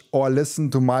watch or listen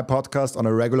to my podcast on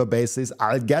a regular basis,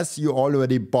 I guess you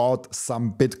already bought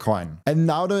some Bitcoin. And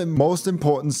now the most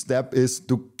important step is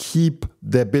to keep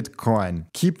the Bitcoin.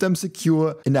 Keep them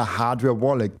secure in a hardware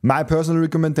wallet. My personal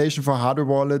recommendation for hardware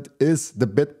wallet is the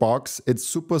BitBox. It's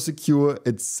super secure.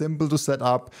 It's simple to set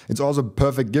up. It's also a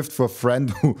perfect gift for a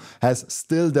friend who has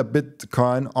still their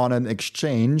Bitcoin on an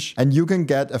exchange. And you can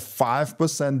get a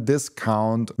 5%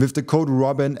 discount with the code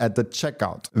Robin at the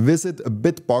checkout. Visit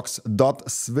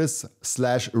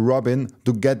bitbox.swiss/Robin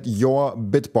to get your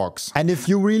BitBox. And if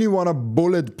you really want to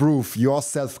bulletproof your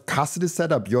self-custody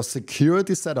setup, your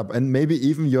security setup, and maybe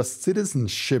even your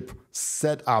citizenship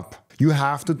setup, you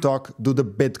have to talk to the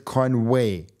Bitcoin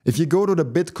Way. If you go to the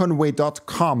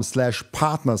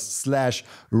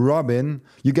bitcoinway.com/partners/Robin,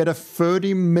 you get a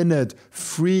 30-minute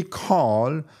free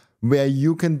call where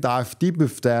you can dive deep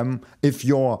with them if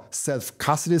your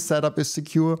self-custody setup is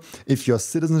secure, if your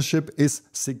citizenship is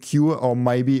secure or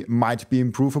maybe might be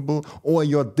improvable, or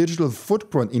your digital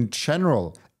footprint in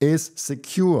general is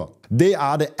secure. They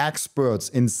are the experts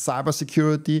in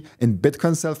cybersecurity, in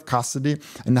Bitcoin self-custody,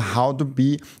 and how to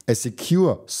be a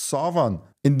secure, sovereign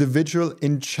individual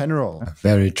in general.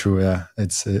 Very true, yeah.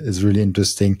 It's really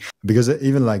interesting because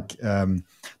even like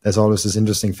there's always this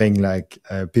interesting thing like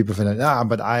people feel like,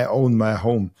 but I own my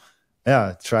home.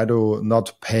 Yeah, try to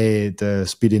not pay the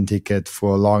speeding ticket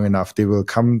for long enough. They will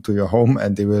come to your home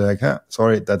and they will like,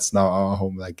 sorry, that's now our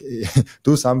home. Like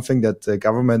do something that the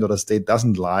government or the state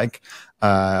doesn't like,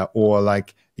 or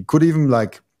like it could even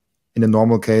like in a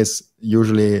normal case,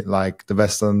 usually like the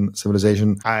Western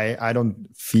civilization, I don't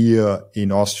fear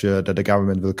in Austria that the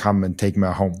government will come and take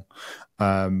my home.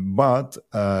 But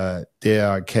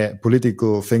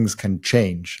political things can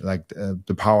change, like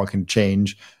the power can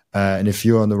change. And if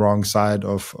you're on the wrong side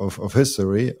of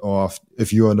history, or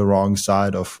if you're on the wrong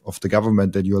side of the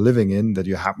government that you're living in, that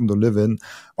you happen to live in,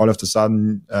 all of a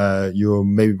sudden, you're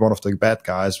maybe one of the bad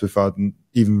guys without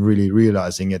even really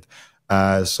realizing it.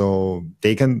 So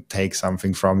they can take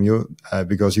something from you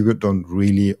because you don't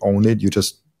really own it. You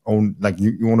just own, like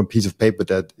you own a piece of paper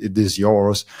that it is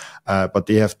yours, but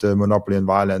they have the monopoly on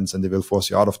violence and they will force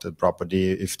you out of the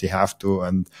property if they have to.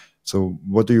 And so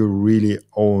what do you really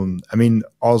own? I mean,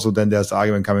 also then there's the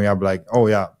argument coming up like, oh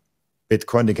yeah,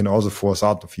 Bitcoin, they can also force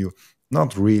out of you.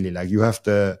 Not really. Like you have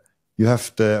the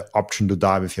option to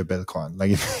die with your Bitcoin.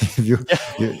 Like if you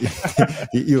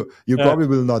probably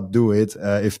will not do it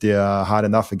if they are hard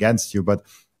enough against you, but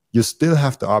you still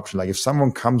have the option. Like if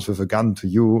someone comes with a gun to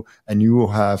you and you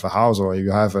have a house or you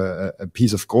have a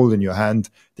piece of gold in your hand,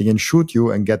 they can shoot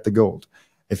you and get the gold.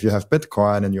 If you have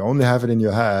Bitcoin and you only have it in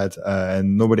your head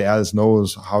and nobody else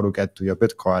knows how to get to your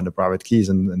Bitcoin, the private keys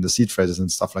and the seed phrases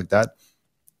and stuff like that,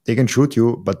 they can shoot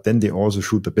you, but then they also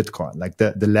shoot the Bitcoin. Like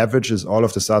the leverage is all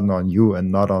of a sudden on you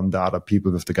and not on the other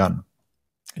people with the gun.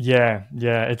 Yeah.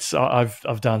 It's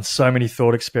I've done so many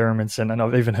thought experiments, and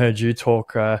I've even heard you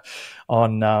talk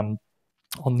on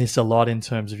on this a lot in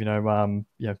terms of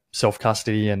self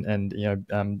custody and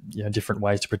different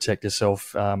ways to protect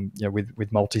yourself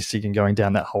with multi-sig and going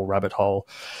down that whole rabbit hole,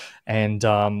 and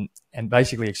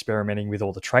basically experimenting with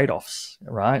all the trade-offs,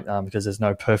 right? Because there's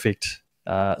no perfect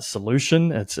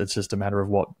solution. It's just a matter of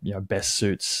what best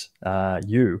suits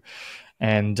you,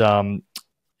 and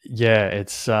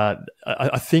it's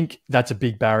I think that's a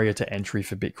big barrier to entry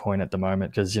for Bitcoin at the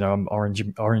moment, because I'm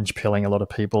orange pilling a lot of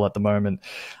people at the moment,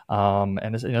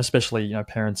 and especially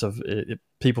parents of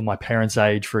people my parents'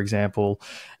 age, for example,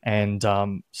 and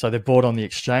so they're bought on the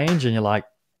exchange, and you're like,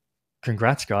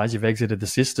 congrats guys, you've exited the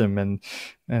system, and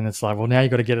it's like, well, now you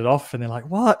got to get it off, and they're like,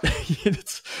 what?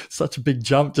 It's such a big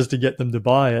jump just to get them to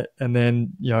buy it, and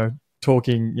then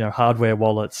talking hardware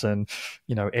wallets and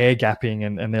air gapping,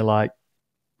 and they're like,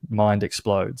 mind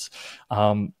explodes.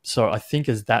 So I think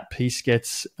as that piece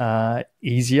gets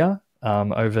easier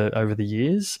over the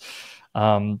years,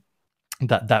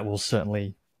 that will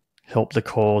certainly help the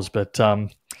cause. But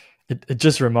it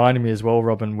just reminded me as well,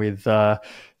 Robin, with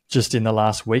just in the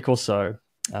last week or so,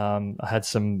 I had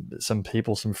some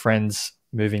people, some friends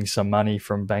moving some money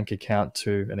from bank account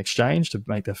to an exchange to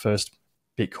make their first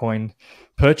Bitcoin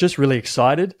purchase, really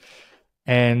excited,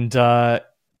 and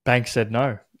bank said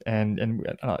no. And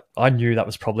I knew that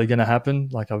was probably going to happen.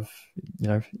 Like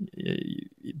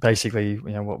basically,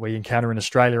 what we encounter in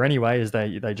Australia anyway is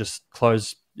they just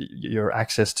close your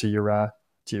access to your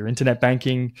internet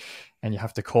banking, and you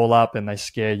have to call up, and they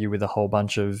scare you with a whole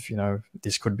bunch of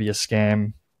this could be a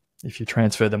scam. If you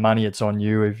transfer the money, it's on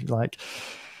you.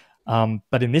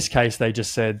 But in this case, they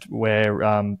just said where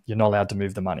you're not allowed to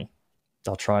move the money.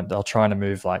 They'll try to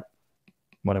move like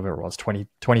whatever it was,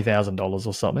 $20,000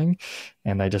 or something,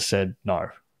 and they just said no.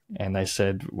 And they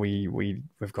said we've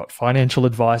got financial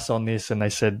advice on this, and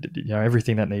they said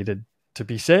everything that needed to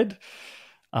be said.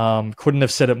 Couldn't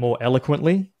have said it more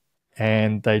eloquently,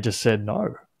 and they just said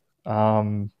no.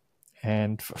 And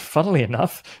funnily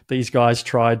enough, these guys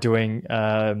tried doing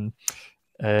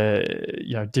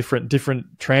different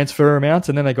transfer amounts,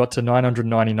 and then they got to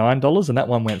 $999, and that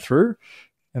one went through,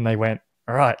 and they went,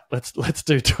 all right, let's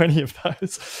do 20 of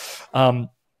those. And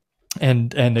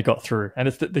it got through. And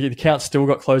the account still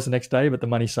got closed the next day, but the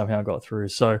money somehow got through.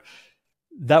 So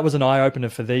that was an eye-opener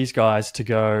for these guys to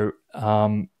go,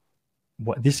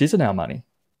 this isn't our money.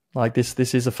 Like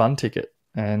this is a fun ticket.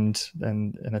 And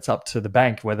it's up to the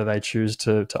bank whether they choose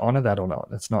to honor that or not.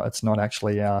 It's not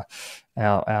actually our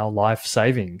life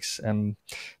savings. And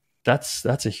that's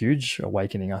a huge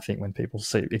awakening, I think, when people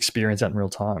experience that in real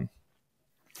time.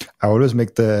 I always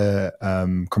make the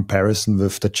comparison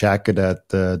with the jacket at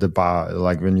the bar.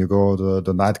 Like when you go to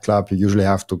the nightclub, you usually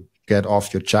have to get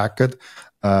off your jacket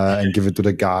and give it to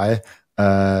the guy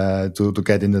to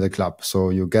get into the club. So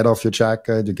you get off your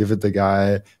jacket, you give it to the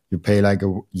guy, you pay like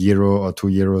 €1 or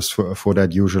 €2 for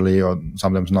that usually, or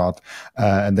sometimes not.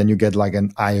 And then you get like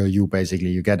an IOU, basically.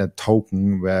 You get a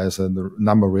token where there's a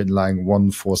number written like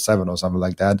 147 or something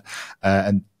like that.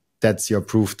 And that's your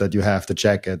proof that you have the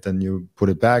jacket, and you put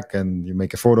it back and you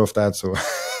make a photo of that. So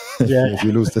if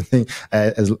you lose the thing,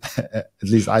 at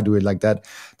least I do it like that.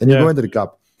 Then you go into the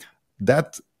club.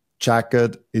 That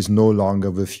jacket is no longer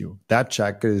with you. That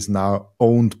jacket is now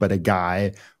owned by the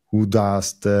guy who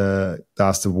does the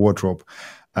wardrobe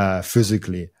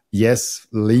physically. Yes,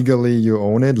 legally you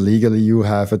own it. Legally you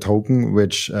have a token,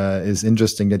 which is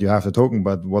interesting that you have a token,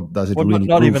 but what does it really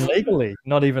not prove?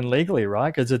 Not even legally,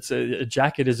 right? Because it's a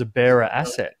jacket is a bearer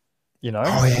asset,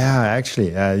 Oh yeah,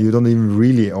 actually, you don't even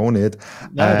really own it.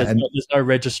 No, there's no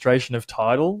registration of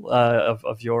title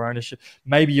of your ownership.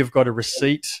 Maybe you've got a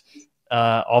receipt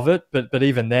of it, but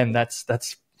even then, that's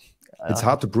it's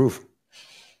hard to prove.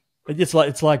 It's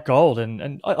like gold,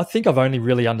 and I think I've only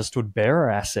really understood bearer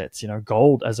assets,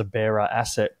 gold as a bearer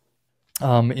asset,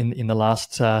 in the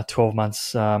last 12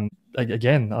 months.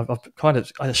 Again, I've kind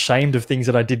of ashamed of things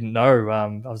that I didn't know.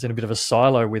 I was in a bit of a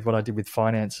silo with what I did with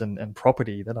finance and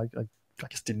property, that I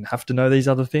just didn't have to know these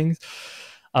other things.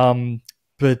 But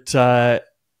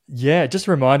it just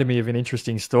reminded me of an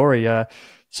interesting story.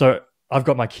 So I've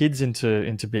got my kids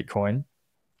into Bitcoin.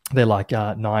 They're like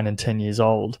 9 and 10 years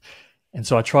old. And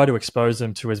so I try to expose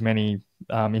them to as many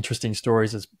interesting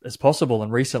stories as possible.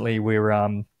 And recently we were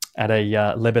at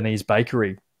a Lebanese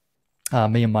bakery,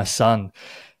 me and my son,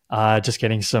 just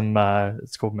getting some,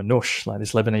 it's called manouche, like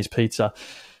this Lebanese pizza.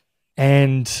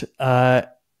 And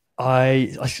I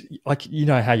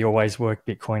how you always work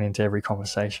Bitcoin into every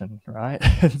conversation, right?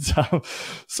 And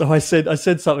so I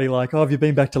said something like, "Oh, have you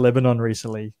been back to Lebanon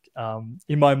recently?"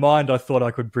 In my mind, I thought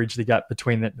I could bridge the gap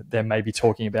between them maybe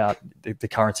talking about the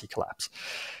currency collapse.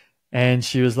 And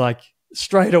she was like,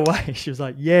 straight away, she was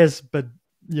like, "Yes, but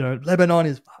Lebanon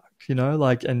is fucked,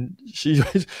 like, and she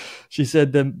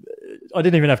said them. I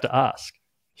didn't even have to ask.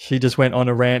 She just went on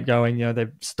a rant going,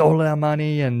 they've stolen our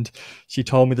money. And she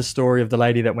told me the story of the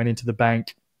lady that went into the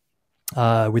bank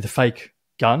with a fake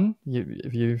gun.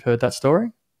 Have you heard that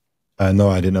story? No,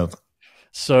 I did not.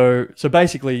 So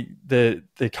basically the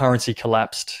currency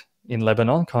collapsed in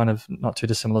Lebanon, kind of not too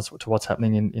dissimilar to what's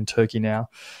happening in Turkey now.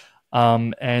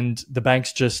 And the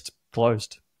banks just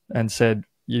closed and said,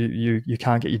 you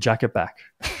can't get your jacket back.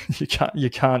 you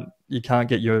can't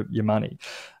get your money.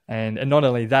 And not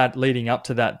only that, leading up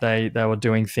to that, they were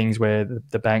doing things where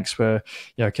the banks were,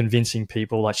 convincing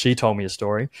people. Like, she told me a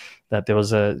story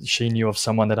that she knew of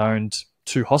someone that owned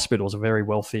 2 hospitals, a very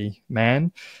wealthy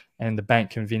man, and the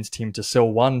bank convinced him to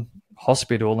sell one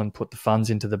hospital and put the funds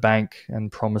into the bank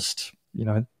and promised,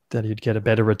 that he'd get a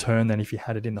better return than if he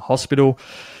had it in the hospital.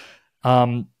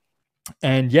 And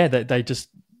yeah,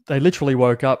 they literally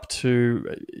woke up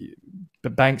to the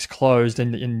banks closed,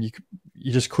 and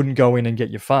you just couldn't go in and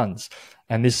get your funds.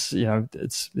 And this,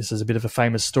 this is a bit of a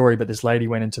famous story, but this lady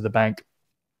went into the bank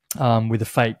with a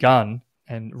fake gun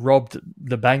and robbed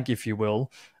the bank, if you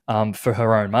will, for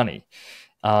her own money.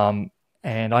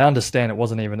 And I understand it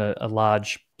wasn't even a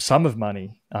large sum of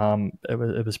money.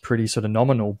 It was pretty sort of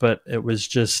nominal, but it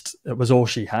was all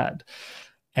she had.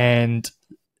 And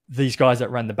these guys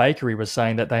that ran the bakery were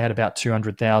saying that they had about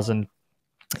 200,000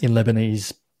 in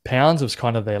Lebanese pounds. It was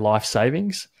kind of their life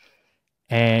savings.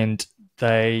 And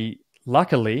they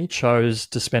luckily chose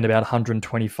to spend about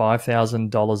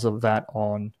 $125,000 of that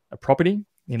on a property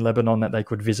in Lebanon that they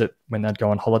could visit when they'd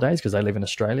go on holidays, because they live in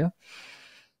Australia.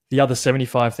 The other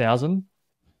 75,000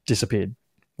 disappeared.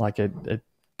 Like, it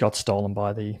got stolen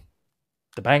by the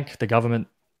bank, the government,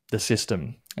 the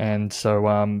system. And so,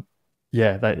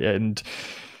 and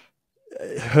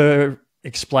her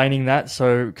explaining that.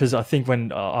 So, because I think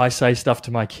when I say stuff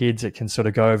to my kids, it can sort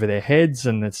of go over their heads,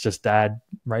 and it's just dad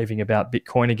raving about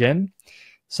Bitcoin again.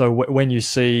 So when you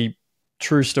see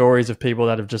true stories of people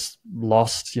that have just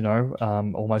lost,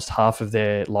 almost half of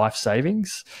their life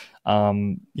savings,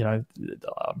 I'm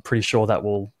pretty sure that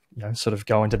will, sort of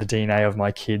go into the DNA of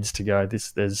my kids to go,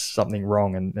 there's something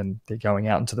wrong, and they're going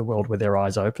out into the world with their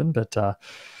eyes open. But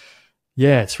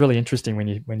yeah, it's really interesting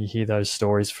when you hear those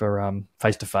stories for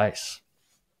face to face.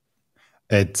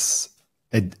 When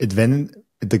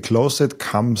the closer it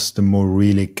comes, the more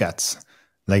real it gets.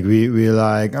 Like we're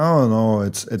like, oh no,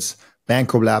 it's bank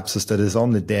collapses that is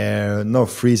only there, no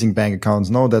freezing bank accounts.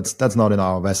 No, that's not in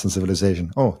our Western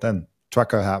civilization. Oh, then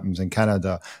trucker happens in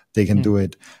Canada, they can do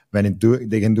it. They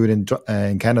can do it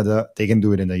in Canada, they can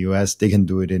do it in the US, they can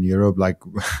do it in Europe. Like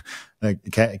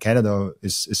Canada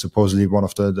is supposedly one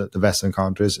of the Western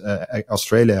countries.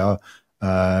 Australia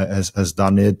has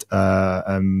done it.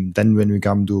 Then when we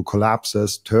come to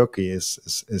collapses, Turkey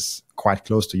is quite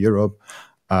close to Europe.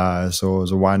 So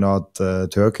why not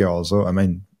Turkey also? I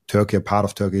mean, Turkey, a part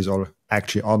of Turkey is all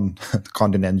actually on the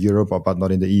continent Europe, but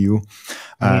not in the EU.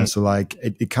 So like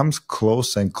it comes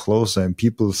closer and closer, and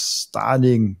people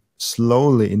starting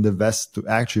slowly in the West to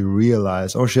actually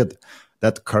realize, oh shit,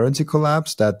 that currency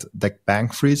collapse, that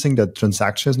bank freezing, that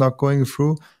transaction is not going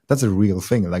through, that's a real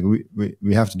thing. Like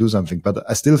we have to do something. But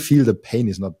I still feel the pain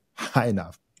is not high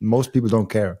enough. Most people don't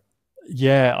care.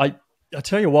 Yeah, I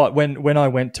tell you what, when I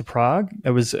went to Prague,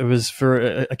 it was for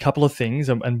a couple of things,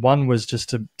 and one was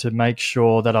just to make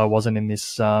sure that I wasn't in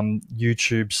this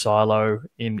YouTube silo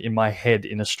in my head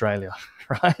in Australia,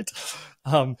 right?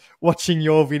 Watching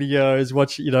your videos,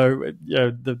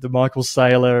 the Michael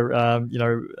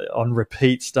Saylor, on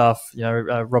repeat stuff,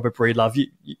 Robert Breedlove,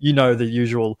 the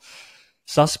usual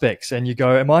suspects, and you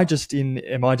go, is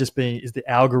the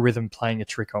algorithm playing a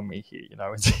trick on me here?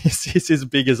 Is this as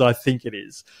big as I think it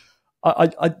is?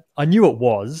 I knew it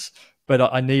was, but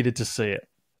I needed to see it.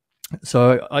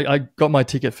 So I got my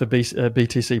ticket for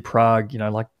BTC Prague,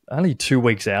 like only 2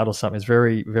 weeks out or something. It's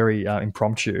very, very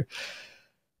impromptu.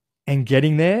 And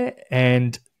getting there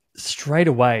and straight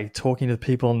away talking to the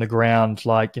people on the ground,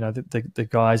 like, the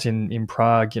guys in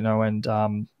Prague,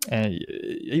 and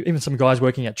even some guys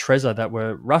working at Trezor that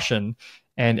were Russian,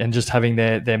 and just having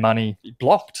their money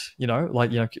blocked,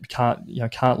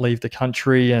 can't leave the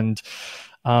country, and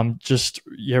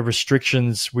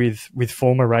restrictions with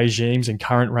former regimes and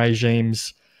current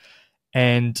regimes.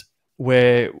 And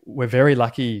we're very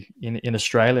lucky in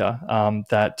Australia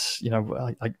that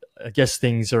I guess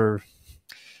things are,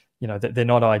 they're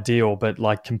not ideal, but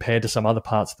like compared to some other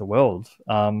parts of the world,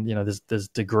 there's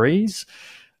degrees,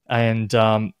 and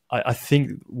I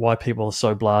think why people are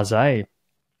so blasé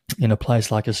in a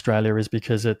place like Australia is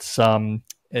because it's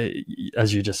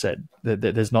as you just said,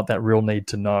 there's not that real need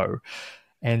to know.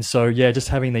 And so, yeah, just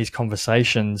having these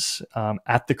conversations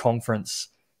at the conference,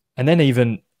 and then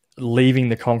even leaving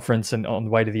the conference and on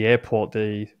the way to the airport,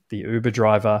 the Uber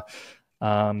driver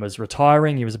was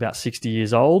retiring. He was about 60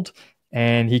 years old,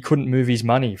 and he couldn't move his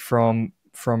money from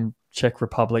Czech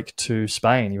Republic to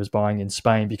Spain. He was buying in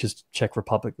Spain because Czech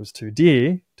Republic was too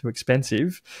dear, too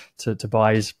expensive to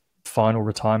buy his final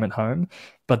retirement home.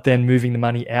 But then moving the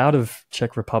money out of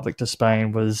Czech Republic to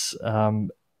Spain was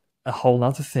a whole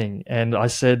other thing. And I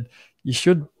said, you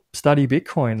should study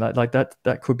Bitcoin. Like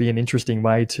that could be an interesting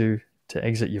way to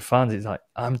exit your funds. He's like,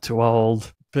 I'm too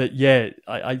old. But yeah,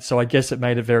 so I guess it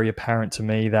made it very apparent to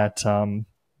me that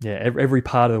every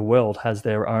part of the world has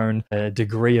their own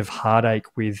degree of heartache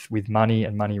with money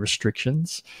and money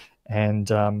restrictions.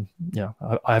 And I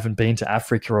haven't been to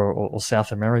Africa or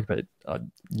South America, but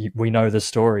we know the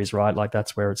stories, right? Like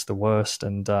that's where it's the worst.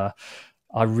 And I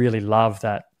really love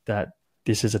that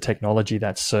this is a technology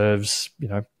that serves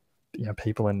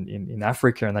people in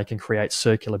Africa, and they can create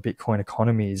circular Bitcoin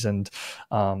economies and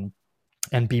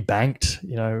be banked,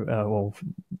 or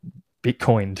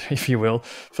Bitcoined, if you will,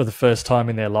 for the first time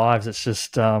in their lives. It's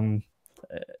just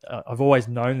I've always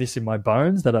known this in my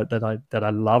bones that I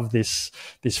love this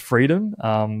freedom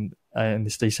and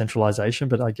this decentralization,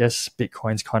 but I guess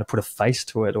Bitcoin's kind of put a face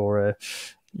to it, or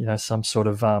some sort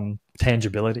of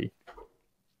tangibility.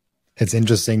 It's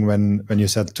interesting when you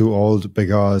said too old,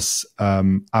 because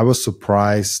I was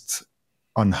surprised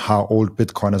on how old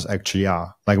Bitcoiners actually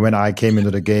are. Like when I came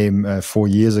into the game 4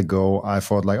 years ago, I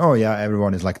thought like, oh yeah,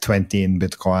 everyone is like 20 in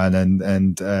Bitcoin,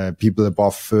 and people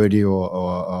above 30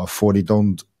 or 40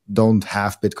 don't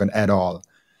have Bitcoin at all.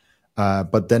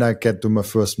 But then I get to my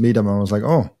first meetup and I was like,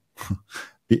 oh,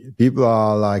 people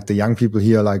are like, the young people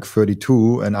here are like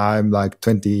 32 and I'm like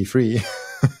 23.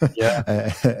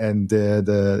 Yeah. And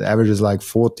the average is like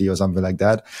 40 or something like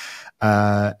that.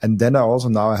 And then I also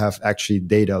now have actually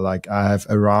data, like I have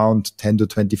around 10 to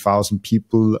 20,000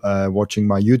 people watching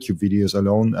my YouTube videos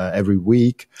alone every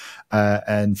week.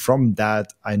 And from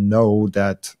that, I know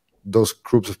that those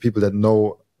groups of people that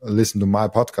listen to my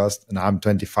podcast, and I'm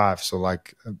 25. So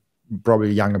like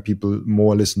probably younger people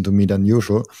more listen to me than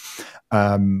usual.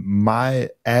 My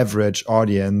average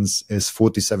audience is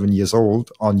 47 years old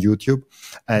on YouTube,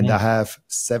 and I have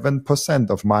 7%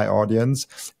 of my audience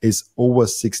is over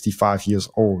 65 years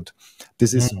old.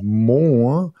 This is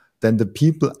more than the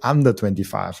people under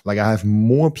 25. Like I have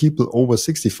more people over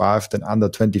 65 than under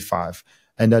 25.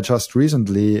 And I just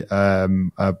recently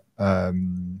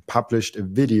published a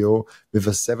video with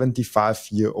a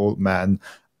 75-year-old man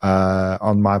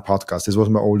on my podcast. This was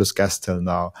my oldest guest till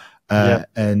now.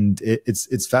 And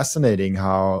it's fascinating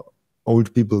how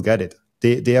old people get it.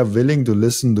 They are willing to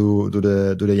listen to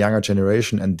the younger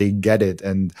generation, and they get it.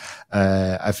 And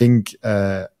I think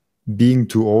being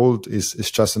too old is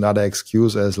just another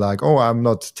excuse, as like, oh, I'm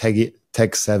not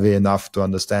tech savvy enough to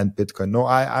understand Bitcoin. No,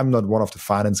 I'm not one of the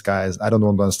finance guys. I don't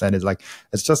want to understand it. Like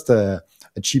it's just a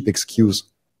cheap excuse.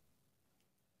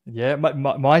 Yeah,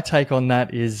 my take on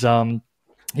that is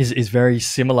very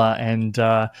similar, and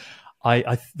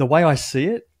I the way I see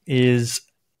it is,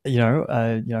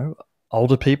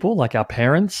 older people like our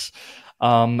parents,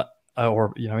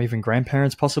 or even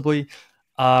grandparents possibly,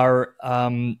 are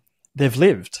they've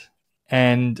lived,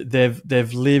 and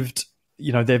they've lived.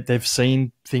 They've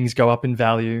seen things go up in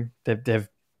value. They've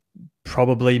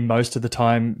probably most of the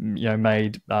time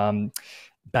made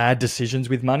bad decisions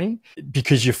with money,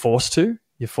 because you're forced to.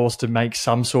 You're forced to make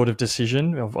some sort of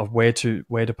decision of where to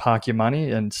park your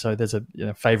money, and so there's a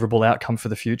favorable outcome for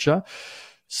the future.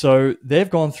 So they've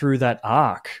gone through that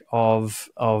arc of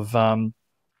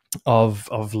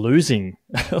losing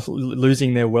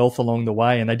losing their wealth along the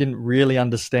way, and they didn't really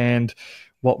understand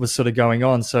what was sort of going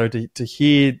on. So to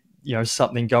hear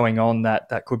something going on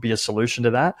that could be a solution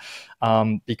to that,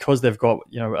 because they've got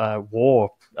war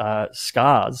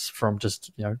scars from just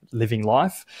living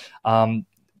life.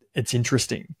 It's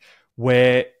interesting,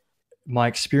 where my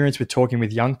experience with talking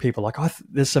with young people, like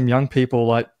there's some young people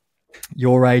like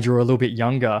your age or a little bit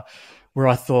younger, where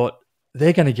I thought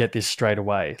they're going to get this straight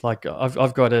away. Like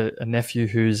I've got a nephew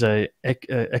who's a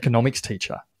economics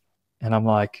teacher, and I'm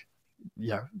like,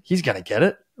 he's going to get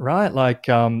it, right? Like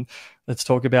let's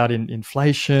talk about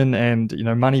inflation and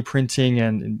money printing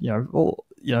and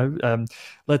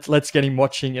let's get him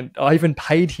watching. And I even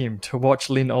paid him to watch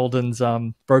Lynn Alden's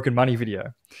Broken Money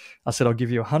video. I said, I'll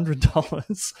give you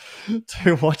 $100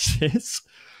 to watch this.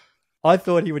 I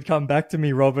thought he would come back to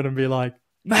me, Robin, and be like,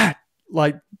 Matt,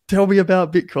 like, tell me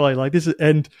about Bitcoin. Like this is,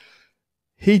 and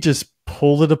he just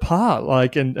pulled it apart,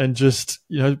 like, and just,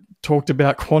 talked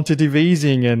about quantitative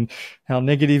easing and how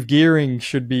negative gearing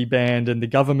should be banned, and the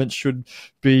government should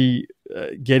be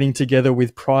getting together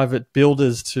with private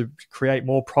builders to create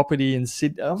more property in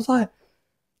Sydney. I was like,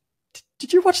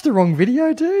 did you watch the wrong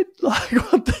video, dude? Like,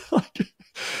 what the,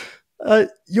 like,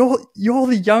 you're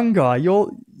the young guy. You're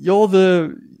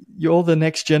the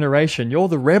next generation. You're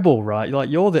the rebel, right? Like,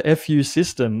 you're the FU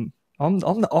system. I'm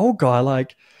the old guy.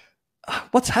 Like,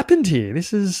 what's happened here?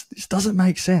 This doesn't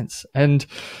make sense. And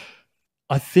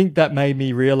I think that made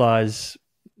me realize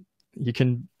you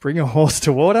can bring a horse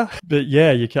to water, but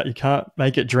yeah, you can't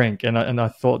make it drink. And I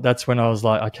thought that's when I was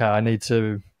like, okay,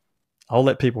 I'll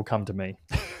let people come to me.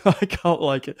 I can't,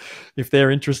 like, if they're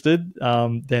interested,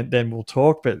 then we'll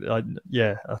talk. But I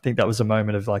think that was a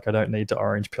moment of like, I don't need to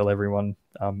orange pill everyone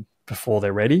before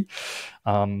they're ready.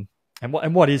 And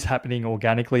what is happening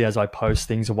organically as I post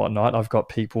things and whatnot, I've got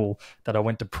people that I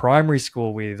went to primary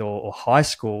school with or high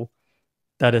school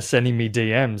that are sending me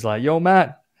DMs like, yo,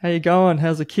 Matt, how you going?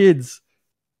 How's the kids?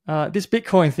 This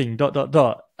Bitcoin thing, ...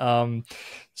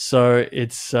 So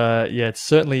it's, it's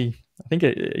certainly, I think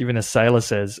even as Saylor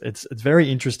says, it's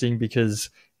very interesting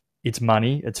because it's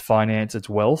money, it's finance, it's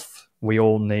wealth. We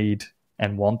all need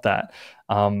and want that.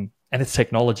 And it's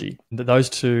technology. Those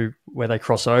two, where they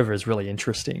cross over, is really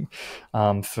interesting.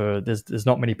 There's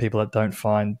not many people that don't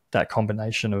find that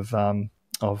combination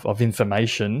of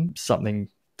information something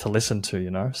to listen to,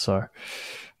 you know? So,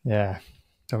 yeah.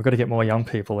 So we've got to get more young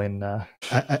people in.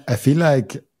 I feel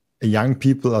like young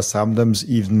people are sometimes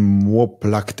even more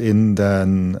plugged in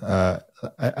than,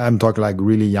 I'm talking like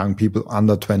really young people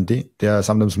under 20. They are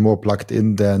sometimes more plugged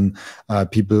in than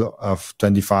people of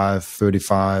 25,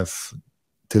 35,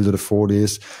 till to the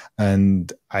 40s.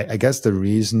 And I guess the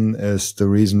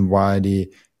reason why they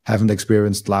haven't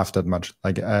experienced life that much.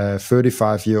 Like a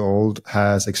 35-year-old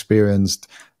has experienced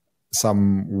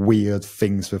some weird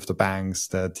things with the banks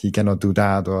that he cannot do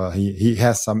that, or he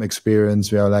has some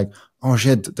experience where like, oh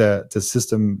shit, the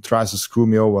system tries to screw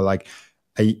me over. Like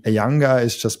a young guy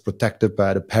is just protected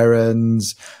by the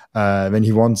parents. When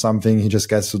he wants something, he just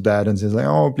gets to that and says like,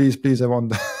 oh, please, I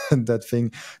want that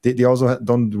thing. They also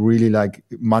don't really like,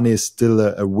 money is still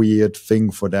a weird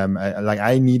thing for them.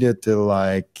 I needed till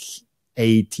like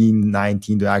 18,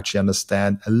 19 to actually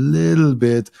understand a little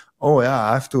bit. Oh yeah,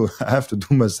 I have to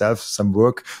do myself some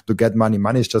work to get money.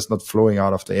 Money is just not flowing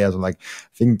out of the air. So like,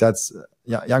 I think that's,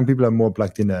 young people are more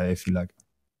plugged in, I feel like.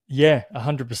 Yeah,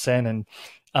 100%.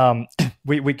 And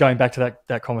we going back to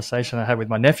that conversation I had with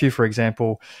my nephew, for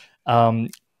example,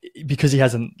 because he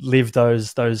hasn't lived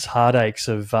those heartaches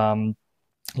of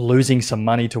losing some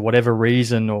money to whatever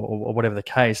reason or whatever the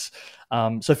case.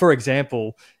 So for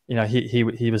example, you know,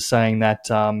 he was saying that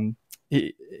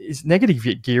is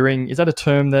negative gearing, is that a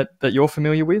term that you're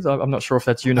familiar with? I'm not sure if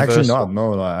that's universal. Actually not,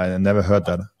 no, I never heard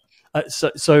that.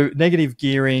 So negative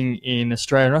gearing in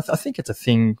Australia, and I think it's a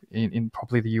thing in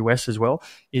probably the US as well,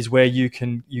 is where you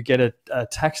get a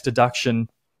tax deduction.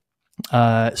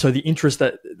 So the interest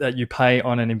that you pay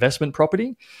on an investment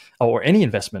property, or any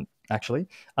investment actually,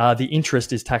 the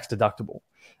interest is tax deductible.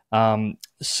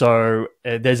 So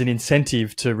there's an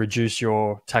incentive to reduce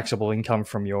your taxable income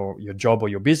from your job or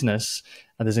your business,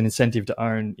 and there's an incentive to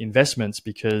own investments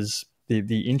because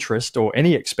the interest or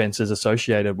any expenses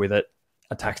associated with it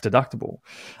are tax deductible,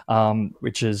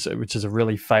 which is a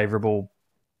really favorable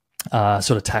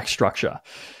sort of tax structure.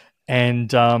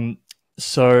 And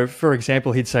so, for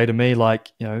example, he'd say to me like,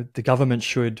 you know, the government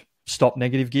should stop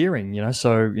negative gearing. You know,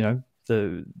 so you know,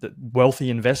 the wealthy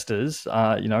investors,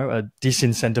 you know, are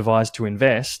disincentivized to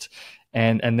invest,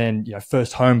 and then, you know,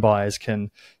 first home buyers can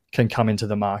come into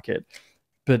the market.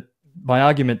 But my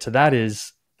argument to that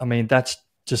is, I mean, that's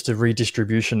just a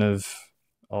redistribution of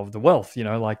the wealth. You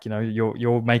know, like, you know,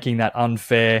 you're making that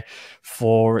unfair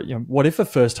for, you know, what if a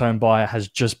first home buyer has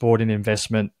just bought an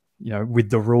investment, you know, with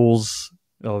the rules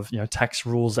of, you know, tax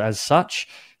rules as such,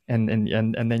 and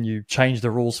then you change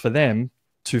the rules for them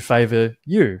to favor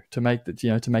you, to make that, you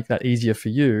know, to make that easier for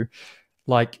you.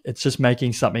 Like, it's just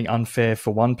making something unfair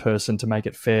for one person to make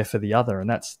it fair for the other, and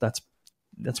that's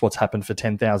what's happened for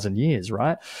 10,000 years,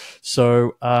 right?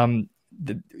 So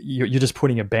you're just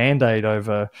putting a band-aid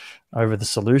over the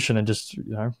solution and just, you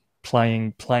know,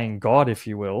 playing God, if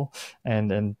you will,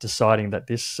 and deciding that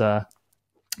this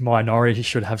minority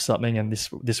should have something and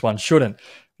this one shouldn't,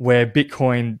 where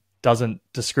Bitcoin doesn't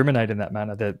discriminate in that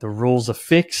manner. The rules are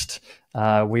fixed.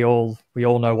 We all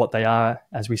know what they are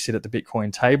as we sit at the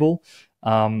Bitcoin table.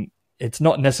 It's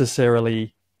not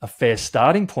necessarily a fair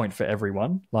starting point for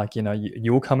everyone. Like, you know,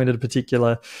 you'll come into a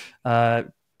particular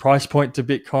price point to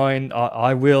Bitcoin.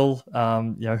 I will.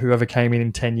 Whoever came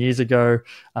in 10 years ago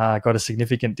got a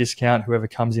significant discount. Whoever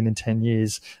comes in 10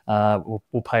 years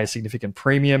will pay a significant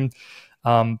premium.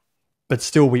 But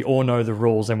still, we all know the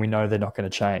rules and we know they're not going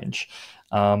to change.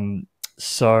 But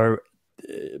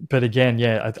again,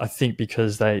 yeah, I think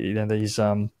because these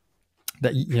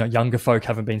younger folk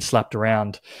haven't been slapped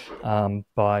around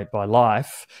by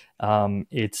life,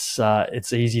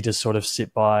 it's easy to sort of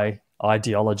sit by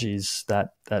ideologies that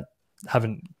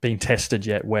haven't been tested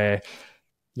yet. Where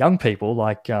young people,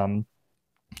 like as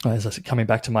I said, coming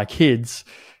back to my kids,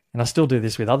 and I still do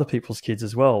this with other people's kids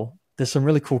as well. There's some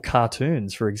really cool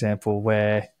cartoons, for example,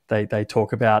 where they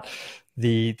talk about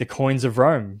the coins of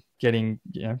Rome getting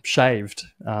shaved,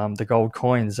 the gold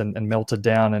coins, and melted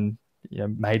down and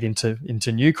made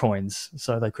into new coins,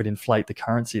 so they could inflate the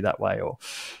currency that way.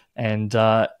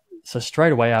 So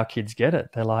straight away our kids get it.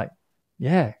 They're like,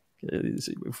 yeah,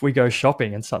 if we go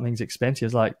shopping and something's expensive,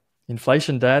 it's like,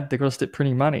 inflation, Dad, they've got to start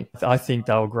printing money. I think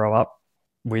they'll grow up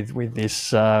with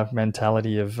this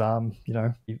mentality of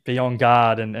be on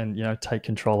guard and take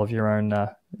control of your own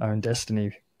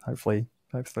destiny. Hopefully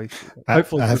for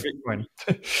Bitcoin.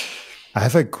 I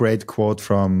have a great quote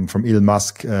from Elon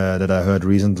Musk that I heard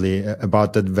recently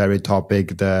about that very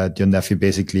topic that your nephew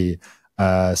basically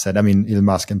said. I mean, Elon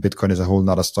Musk and Bitcoin is a whole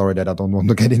nother story that I don't want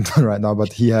to get into right now,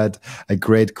 but he had a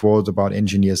great quote about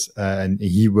engineers, and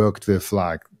he worked with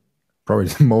like probably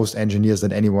the most engineers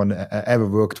that anyone ever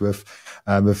worked with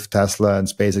Tesla and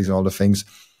SpaceX and all the things.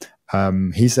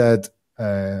 He said,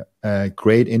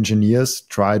 great engineers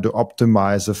try to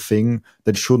optimize a thing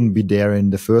that shouldn't be there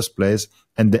in the first place.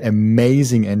 And the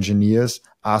amazing engineers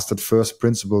ask that first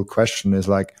principle question is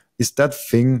like, is that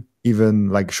thing even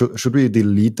like, should we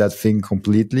delete that thing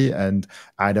completely and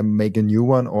either make a new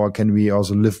one, or can we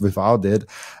also live without it?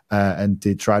 And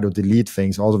they try to delete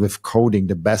things. Also with coding,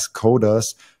 the best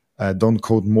coders don't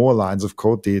code more lines of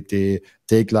code. They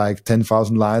take like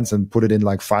 10,000 lines and put it in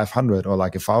like 500 or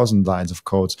like 1,000 lines of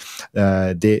codes.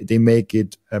 They make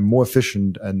it more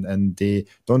efficient, and they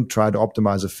don't try to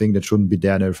optimize a thing that shouldn't be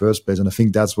there in the first place. And I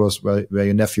think that was where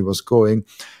your nephew was going.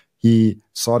 He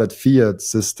saw that fiat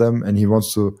system and he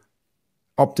wants to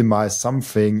optimize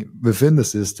something within the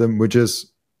system, which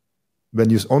is,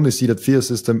 when you only see that fiat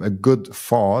system, a good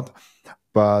thought.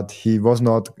 But he was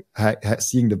not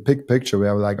seeing the big picture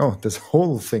where I was like, oh, this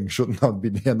whole thing should not be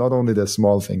there, not only the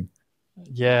small thing.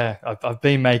 Yeah, I've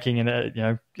been making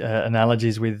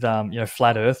analogies with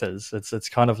flat earthers. It's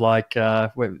kind of like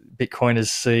where Bitcoiners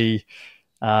see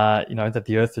that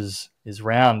the Earth is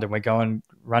round, and we're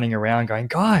running around going,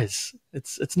 guys,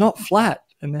 it's not flat.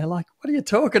 And they're like, what are you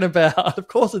talking about? Of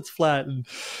course it's flat.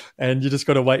 And you just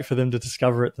got to wait for them to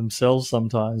discover it themselves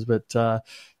sometimes. But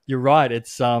you're right.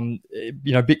 It's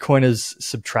Bitcoin is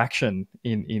subtraction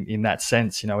in that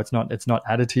sense. It's not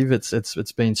additive.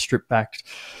 It's been stripped back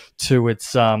to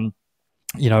its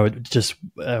just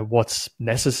what's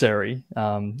necessary.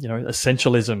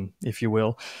 Essentialism, if you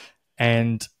will.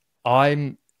 And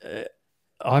I'm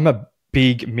a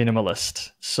big minimalist.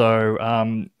 So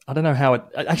I don't know how it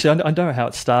actually. I don't know how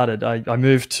it started. I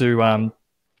moved to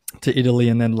Italy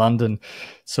and then London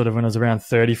sort of when I was around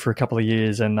 30 for a couple of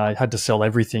years, and I had to sell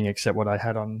everything except what I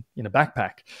had on in a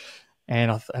backpack.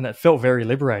 And it felt very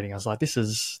liberating. I was like, this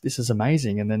is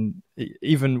amazing. And then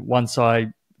even once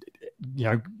I,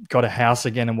 got a house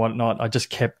again and whatnot, I just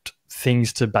kept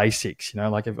things to basics,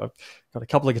 like I've got a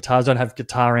couple of guitars, don't have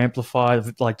guitar amplifier,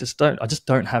 like I just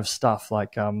don't have stuff,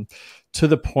 like to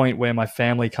the point where my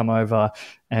family come over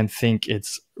and think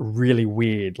it's really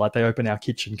weird. Like they open our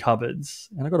kitchen cupboards,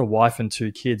 and I've got a wife and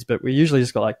 2 kids, but we usually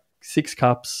just got like 6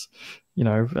 cups,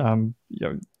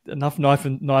 enough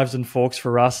knives and forks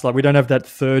for us. Like we don't have that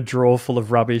third drawer full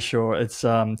of rubbish, or it's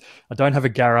I don't have a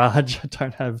garage. I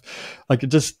don't have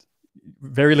just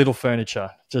very little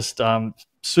furniture, just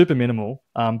super minimal.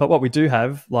 But what we do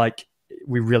have, like,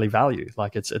 we really value.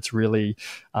 Like it's really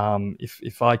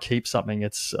if I keep something,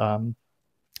 it's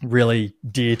really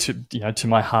dear to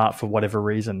my heart for whatever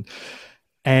reason.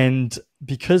 And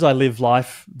because I live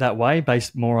life that way,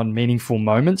 based more on meaningful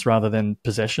moments rather than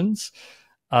possessions,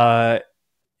 Bitcoin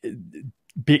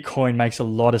makes a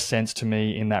lot of sense to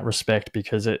me in that respect,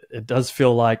 because it does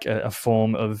feel like a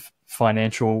form of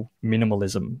financial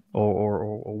minimalism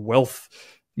or wealth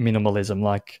minimalism.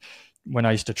 Like when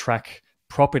I used to track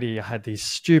property, I had these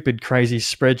stupid, crazy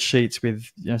spreadsheets with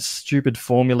stupid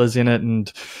formulas in it, and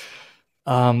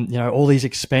all these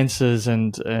expenses,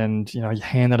 and you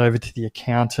hand that over to the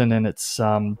accountant, and it's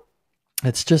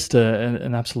just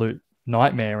an absolute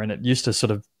nightmare. And it used to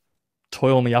sort of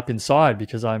toil me up inside,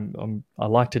 because I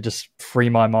like to just free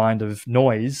my mind of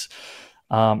noise.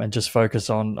 and just focus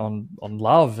on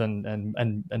love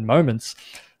and moments.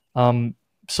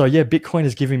 So yeah, Bitcoin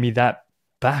is giving me that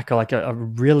back. Like a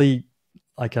really,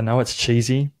 like, I know it's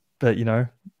cheesy, but you know,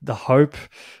 the hope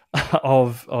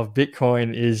of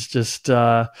Bitcoin is just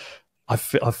I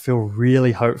feel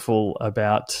really hopeful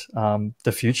about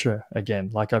the future again.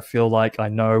 Like I feel like I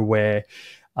know where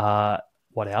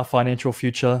what our financial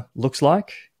future looks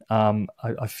like.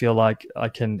 I feel like I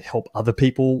can help other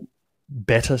people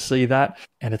better see that,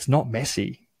 and it's not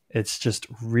messy. It's just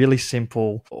really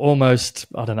simple, almost,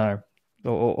 I don't know,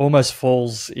 almost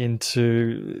falls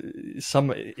into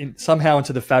somehow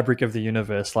into the fabric of the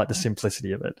universe, like the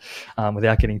simplicity of it,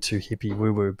 without getting too hippie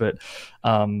woo woo. But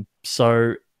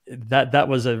so that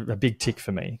was a big tick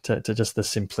for me, to just the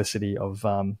simplicity of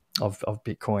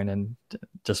Bitcoin, and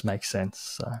just makes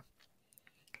sense.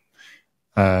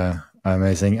 So.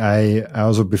 Amazing. I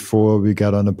also, before we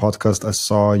got on the podcast, I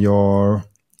saw your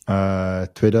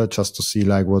Twitter just to see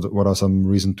like what are some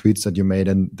recent tweets that you made,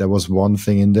 and there was one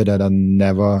thing in there that I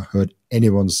never heard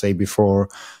anyone say before.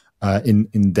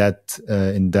 In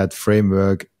that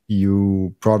framework,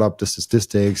 you brought up the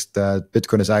statistics that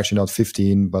Bitcoin is actually not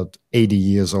 15 but 80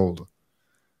 years old.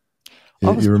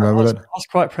 You remember that? I was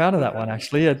quite proud of that one,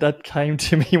 actually. That came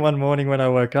to me one morning when I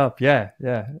woke up. Yeah.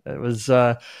 It was.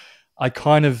 I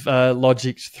kind of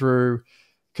logicked through,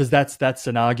 because that's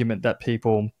an argument that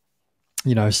people,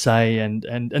 you know, say, and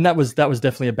that was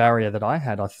definitely a barrier that I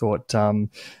had. I thought,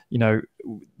 you know,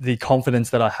 the confidence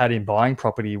that I had in buying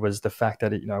property was the fact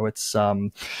that it, you know, it's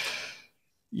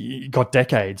you got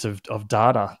decades of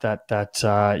data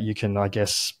that you can, I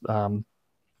guess,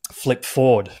 flip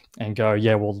forward and go,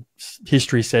 yeah, well,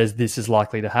 history says this is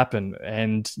likely to happen.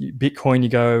 And Bitcoin, you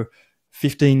go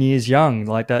 15 years young,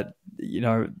 like that, you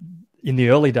know. In the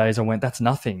early days, I went, that's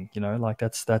nothing, you know, like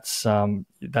that's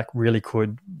that really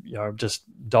could, you know, just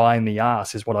die in the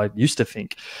ass, is what I used to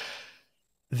think.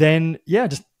 Then, yeah,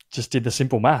 just did the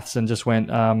simple maths and just went,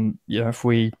 you know, if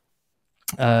we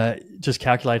just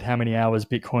calculate how many hours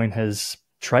Bitcoin has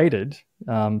traded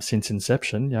since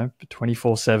inception, you know,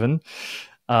 24/7,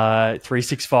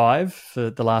 365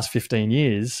 for the last 15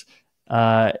 years,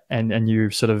 and you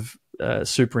sort of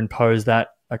superimpose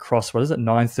that across, what is it,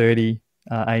 9:30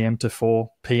 a.m. to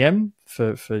 4 p.m.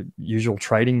 for usual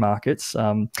trading markets,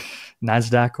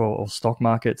 NASDAQ or stock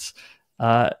markets.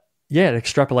 It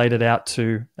extrapolated out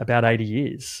to about 80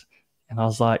 years. And I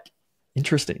was like,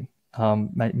 interesting.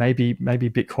 Maybe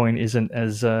Bitcoin isn't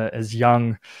as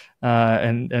young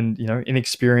and you know,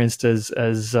 inexperienced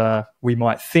as we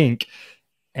might think.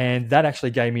 And that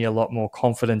actually gave me a lot more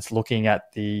confidence looking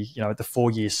at the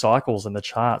 4-year cycles and the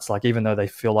charts. Like, even though they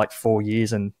feel like 4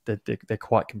 years and they're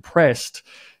quite compressed,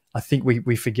 I think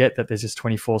we forget that there's this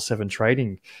 24/7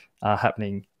 trading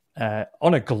happening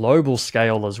on a global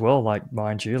scale as well. Like,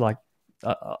 mind you, like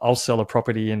I'll sell a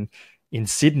property in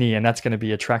Sydney, and that's going to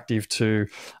be attractive to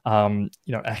you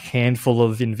know, a handful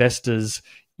of investors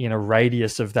in a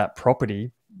radius of that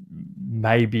property,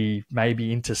 maybe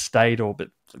interstate, but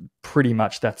pretty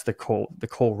much that's the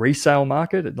core resale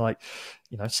market. Like,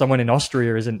 you know, someone in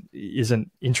Austria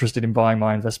isn't interested in buying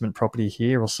my investment property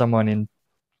here, or someone in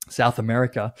South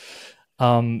America.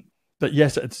 But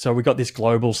yes, so we got this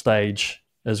global stage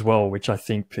as well, which I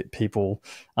think people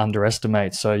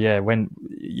underestimate. So yeah, when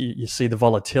you see the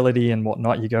volatility and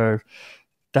whatnot, you go,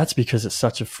 that's because it's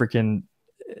such a freaking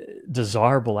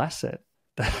desirable asset.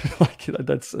 Like,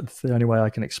 that's the only way I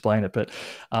can explain it. But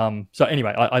so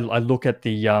anyway, I look at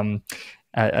the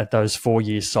at those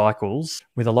 4-year cycles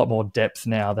with a lot more depth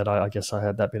now that I guess I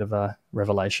had that bit of a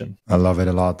revelation. I love it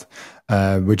a lot,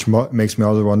 which makes me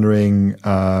also wondering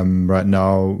right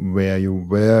now, where you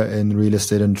were in real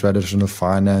estate and traditional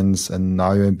finance, and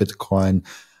now you're in Bitcoin.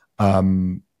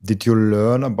 Did you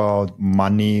learn about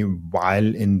money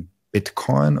while in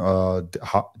Bitcoin, or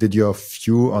did your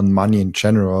view on money in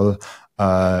general,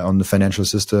 on the financial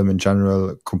system in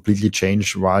general, completely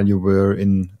change while you were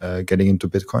in getting into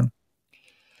Bitcoin?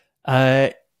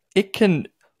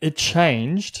 It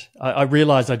changed. I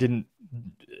realized I didn't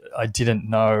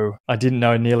know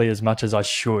nearly as much as I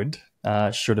should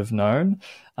have known.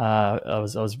 I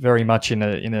was very much in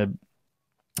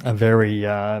a very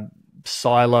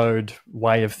siloed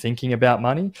way of thinking about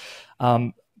money.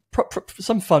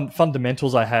 Some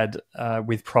fundamentals I had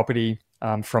with property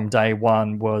from day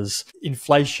one was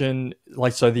inflation.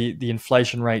 Like, so the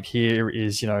inflation rate here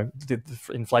is, you know, the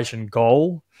inflation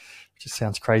goal, which just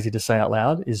sounds crazy to say out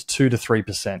loud, is 2 to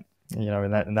 3%. You know,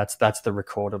 and that's the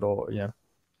recorded, or, you know,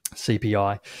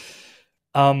 CPI.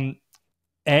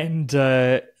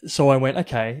 So I went,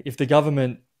 okay, if the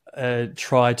government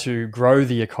try to grow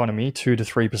the economy 2 to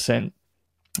 3%,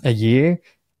 a year,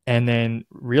 and then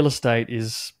real estate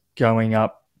is going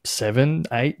up 7,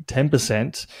 8,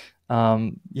 10%,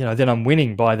 then I'm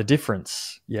winning by the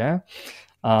difference. Yeah.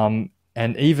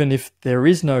 And even if there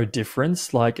is no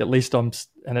difference, like at least and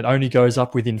it only goes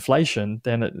up with inflation,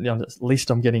 then at least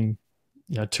I'm getting,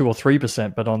 2 or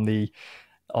 3%, but on the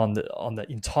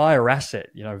entire asset,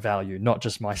 value, not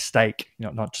just my stake,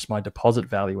 not just my deposit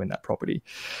value in that property.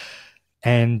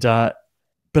 And, but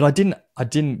I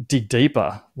didn't dig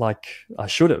deeper like I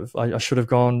should have. I should have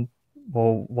gone,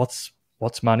 well, what's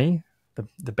money?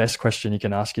 The best question you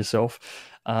can ask yourself.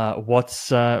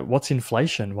 What's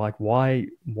inflation? Like, why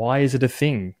is it a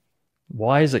thing?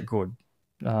 Why is it good?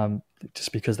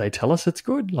 Just because they tell us it's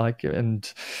good?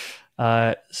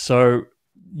 So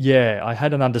yeah, I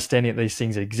had an understanding that these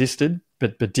things existed,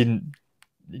 but didn't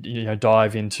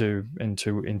dive into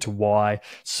why.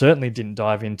 Certainly didn't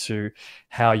dive into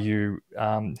how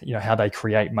how they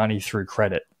create money through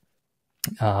credit.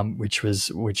 Which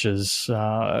is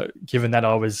given that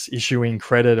I was issuing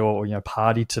credit or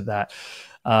party to that,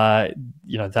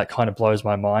 that kind of blows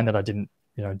my mind that I didn't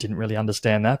really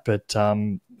understand that. But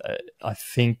I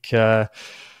think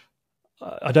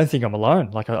I don't think I'm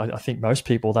alone. Like I think most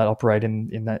people that operate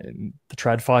in the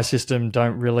TradFi system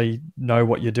don't really know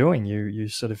what you're doing. You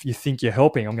think you're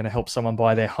helping. I'm going to help someone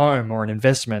buy their home or an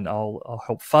investment. I'll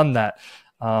help fund that.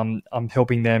 I'm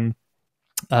helping them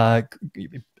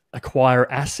acquire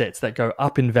assets that go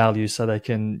up in value so they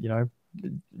can,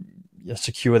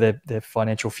 secure their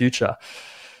financial future.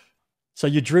 So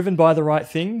you're driven by the right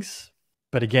things,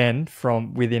 but again,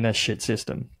 from within a shit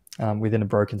system, within a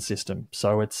broken system.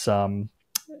 So it's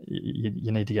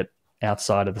you need to get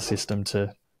outside of the system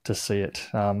to see it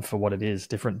for what it is.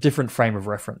 Different frame of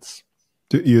reference.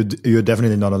 You're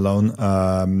definitely not alone.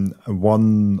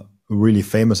 One really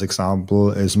famous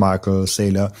example is Michael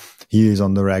Saylor. He is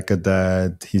on the record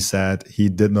that he said he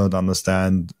did not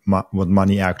understand what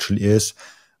money actually is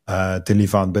till he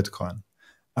found Bitcoin.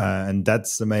 And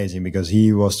that's amazing because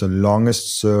he was the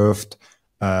longest served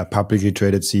publicly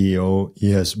traded CEO.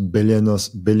 He has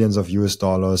billions of US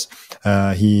dollars.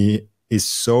 He is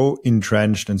so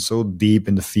entrenched and so deep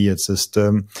in the fiat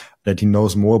system that he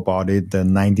knows more about it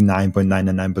than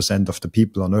 99.999% of the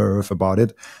people on earth about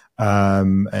it.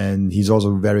 And he's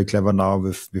also very clever now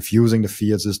with using the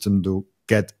fiat system to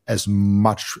get as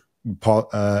much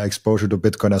exposure to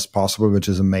Bitcoin as possible, which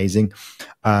is amazing.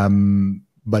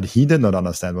 But he did not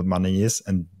understand what money is.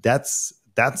 And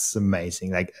that's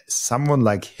amazing. Like someone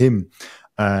like him,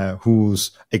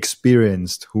 who's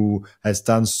experienced, who has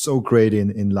done so great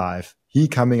in life, he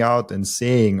coming out and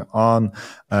saying on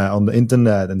the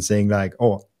internet and saying like,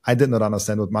 oh, I did not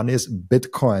understand what money is.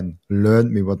 Bitcoin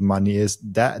learned me what money is.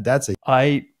 That's a.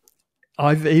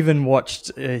 I've even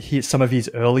watched some of his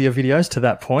earlier videos to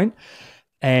that point,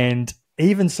 and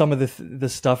even some of the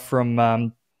stuff from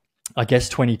I guess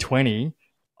 2020.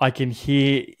 I can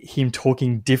hear him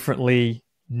talking differently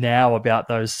now about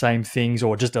those same things,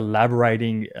 or just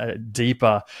elaborating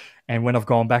deeper. And when I've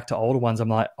gone back to older ones, I'm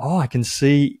like, oh, I can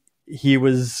see he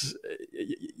was,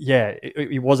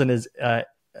 he wasn't as.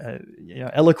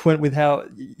 Eloquent with how,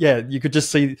 you can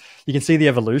see the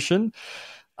evolution,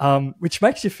 which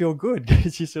makes you feel good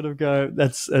because you sort of go,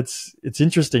 it's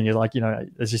interesting. You're like,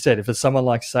 as you said, if it's someone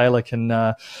like Saylor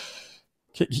can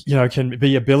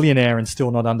be a billionaire and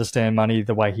still not understand money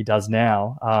the way he does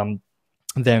now,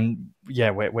 then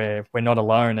we're not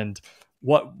alone. And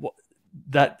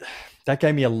that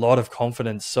gave me a lot of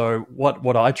confidence. So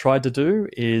what I tried to do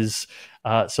is,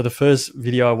 so the first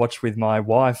video I watched with my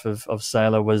wife of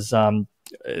Saylor was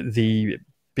the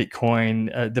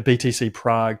Bitcoin, the BTC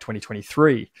Prague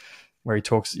 2023, where he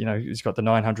talks, he's got the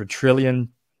 900 trillion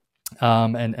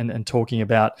and talking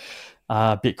about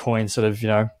Bitcoin sort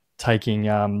of,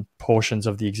 taking portions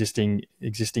of the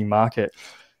existing market.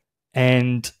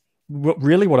 And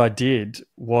what I did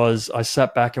was I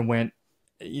sat back and went,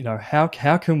 how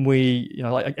can we,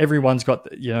 like everyone's got,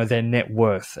 their net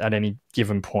worth at any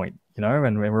given point,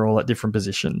 and we're all at different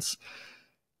positions.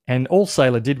 And all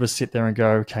Saylor did was sit there and go,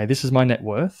 okay, this is my net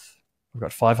worth. We've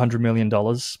got $500 million,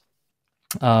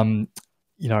 and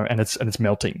it's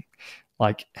melting.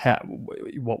 Like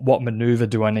what maneuver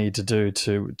do I need to do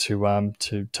to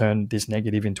turn this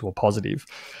negative into a positive?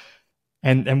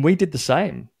 And we did the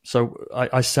same. So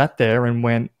I sat there and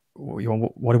went,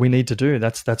 what do we need to do?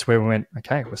 That's where we went,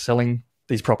 okay, we're selling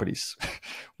these properties.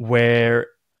 Where,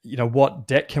 what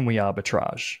debt can we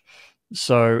arbitrage?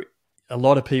 So a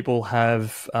lot of people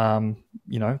have,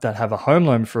 that have a home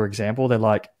loan, for example, they're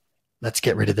like, let's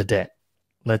get rid of the debt.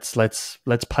 Let's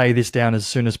pay this down as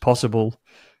soon as possible.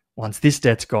 Once this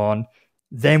debt's gone,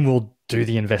 then we'll do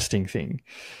the investing thing.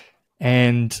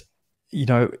 And, you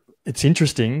know, it's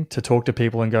interesting to talk to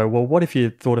people and go, well, what if you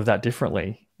thought of that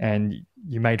differently and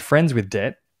you made friends with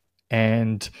debt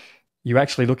and you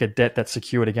actually look at debt that's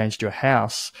secured against your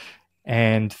house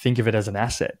and think of it as an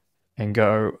asset and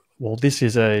go, well, this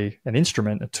is an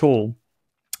instrument, a tool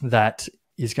that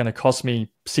is going to cost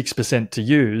me 6% to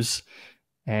use.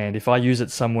 And if I use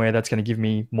it somewhere that's going to give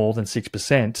me more than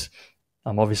 6%,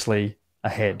 I'm obviously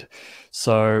ahead.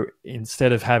 So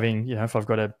instead of having, you know, if I've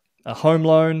got a home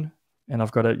loan and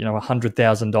I've got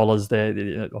 $100,000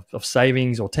 there of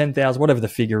savings, or 10,000, whatever the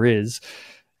figure is,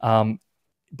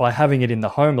 by having it in the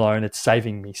home loan, it's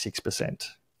saving me 6%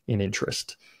 in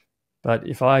interest. But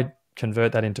if I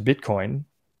convert that into Bitcoin,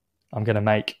 I'm going to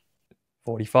make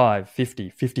 45,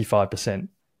 50, 55%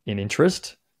 in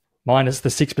interest, minus the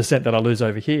 6% that I lose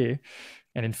over here.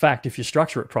 And in fact, if you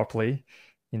structure it properly,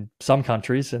 in some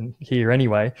countries, and here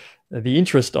anyway, the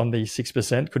interest on the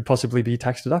 6% could possibly be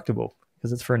tax deductible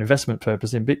because it's for an investment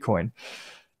purpose in Bitcoin.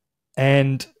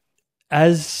 And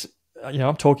as you know,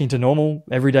 I'm talking to normal,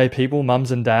 everyday people,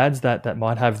 mums and dads that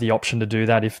might have the option to do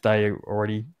that if they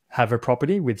already have a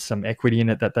property with some equity in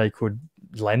it that they could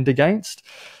lend against.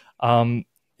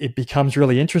 It becomes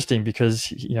really interesting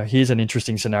because, you know, here's an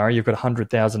interesting scenario. You've got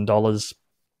 $100,000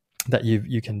 that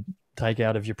you can take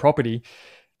out of your property.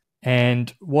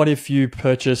 And what if you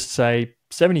purchased, say,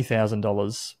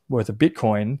 $70,000 worth of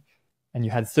Bitcoin and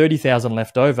you had 30,000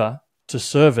 left over to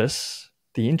service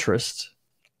the interest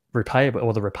repayable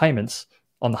or the repayments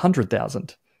on the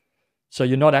 100,000? So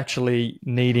you're not actually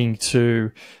needing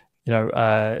to, you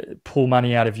know, pull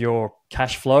money out of your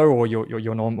cash flow or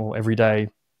your normal everyday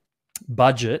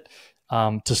budget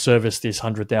to service this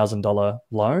 $100,000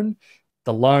 loan.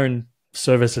 The loan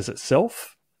services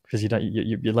itself because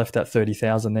you left that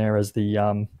 30,000 there as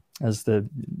the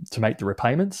to make the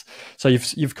repayments. So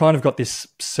you've kind of got this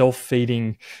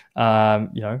self-feeding,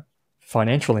 you know,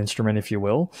 financial instrument, if you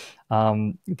will,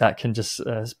 that can just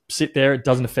sit there. It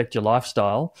doesn't affect your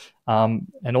lifestyle,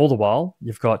 and all the while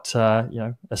you've got you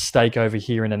know, a stake over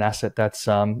here in an asset that's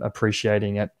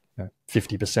appreciating at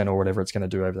 50% or whatever it's going to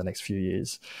do over the next few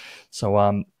years. So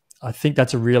I think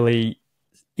that's a really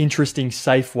interesting,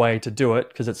 safe way to do it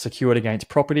because it's secured against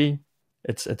property.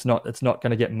 It's not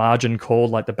going to get margin called.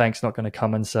 Like the bank's not going to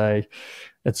come and say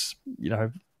it's, you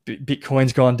know,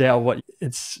 Bitcoin's gone down. What?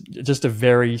 It's just a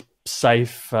very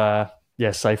safe,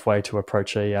 safe way to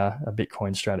approach a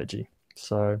Bitcoin strategy.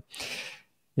 So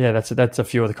yeah, that's a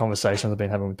few of the conversations I've been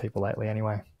having with people lately.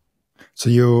 Anyway. So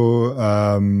you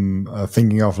are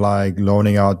thinking of like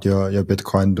loaning out your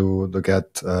Bitcoin to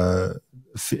get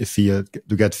fiat,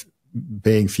 to get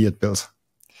paying fiat bills?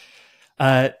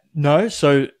 No.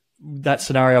 So that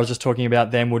scenario I was just talking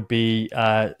about then would be,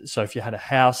 so if you had a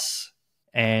house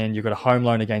and you've got a home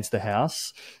loan against the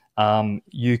house,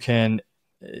 you can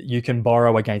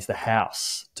borrow against the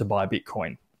house to buy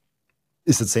Bitcoin.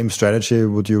 Is the same strategy?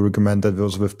 Would you recommend that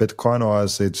also with Bitcoin, or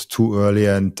is it too early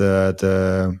and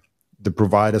the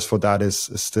providers for that is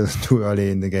still too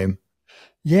early in the game?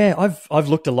 Yeah, I've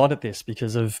looked a lot at this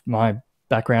because of my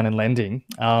background in lending.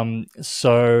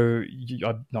 So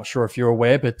I'm not sure if you're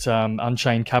aware, but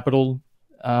Unchained Capital,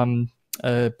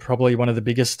 probably one of the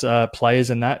biggest players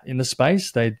in the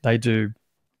space. They do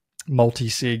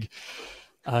multi-sig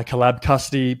collab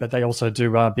custody, but they also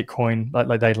do Bitcoin.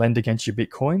 Like they lend against your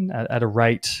Bitcoin at a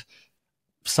rate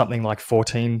something like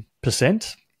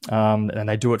 14%, and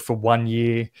they do it for 1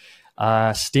 year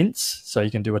stints. So you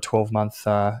can do a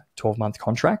 12-month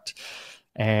contract.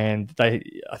 And I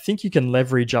think you can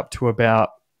leverage up to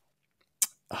about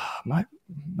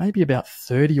maybe about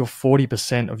 30 or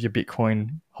 40% of your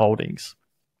Bitcoin holdings.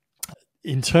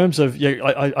 In terms of,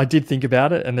 I did think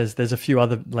about it, and there's a few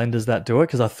other lenders that do it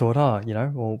because I thought,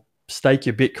 well, stake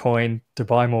your Bitcoin to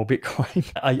buy more Bitcoin.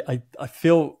 I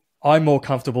feel I'm more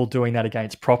comfortable doing that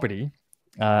against property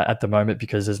at the moment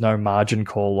because there's no margin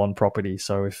call on property.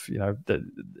 So if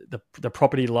the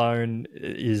property loan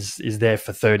is there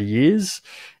for 30 years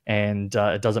and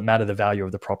it doesn't matter the value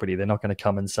of the property, they're not going to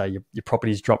come and say your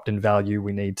property's dropped in value.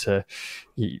 You need to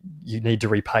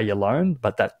repay your loan,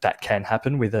 but that can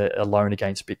happen with a loan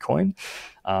against Bitcoin.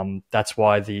 That's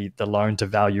why the loan to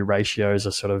value ratios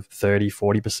are sort of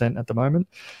 30-40% at the moment.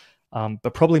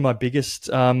 But probably my biggest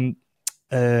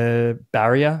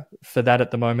barrier for that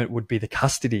at the moment would be the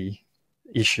custody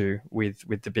issue with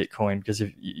the Bitcoin, because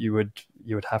if you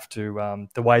would have to,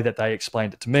 the way that they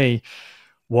explained it to me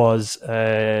was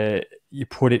you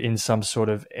put it in some sort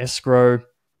of escrow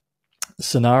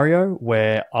scenario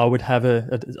where I would have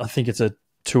I think it's a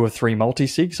 2 or 3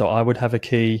 multi-sig, so I would have a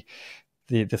key,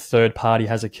 the third party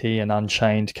has a key and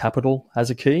Unchained Capital has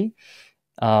a key.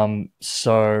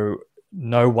 So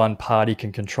no one party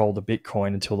can control the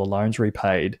Bitcoin until the loan's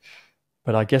repaid.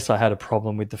 But I guess I had a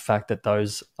problem with the fact that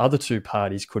those other two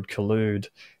parties could collude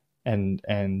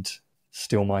and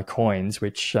steal my coins,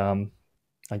 which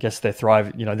I guess they're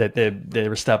thriving. You know,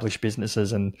 they're established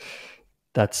businesses, and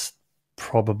that's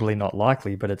probably not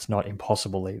likely, but it's not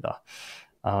impossible either.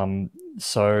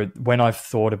 So when I've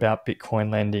thought about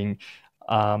Bitcoin lending,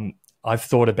 I've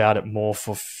thought about it more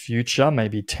for future,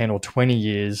 maybe 10 or 20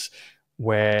 years,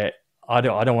 where I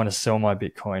don't want to sell my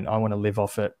Bitcoin. I want to live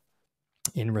off it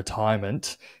in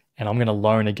retirement, and I'm going to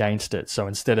loan against it. So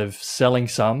instead of selling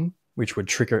some, which would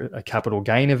trigger a capital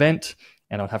gain event,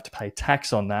 and I'd have to pay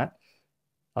tax on that,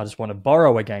 I just want to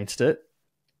borrow against it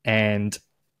and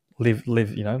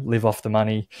live off the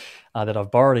money that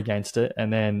I've borrowed against it.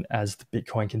 And then as the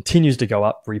Bitcoin continues to go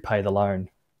up, repay the loan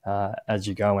as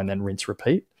you go, and then rinse,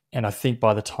 repeat. And I think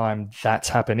by the time that's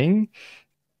happening,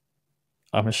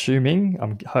 I'm thinking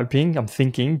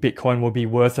Bitcoin will be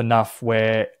worth enough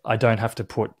where I don't have to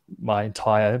put my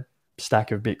entire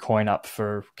stack of Bitcoin up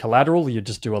for collateral. You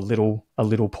just do a little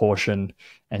portion,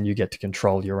 and you get to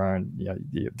control your own,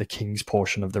 the king's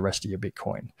portion of the rest of your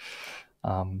Bitcoin.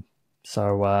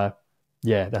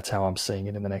 Yeah, that's how I'm seeing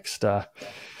it in the next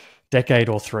decade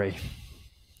or three.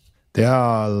 There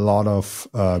are a lot of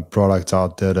products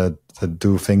out there that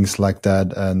do things like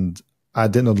that, and I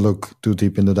did not look too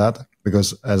deep into that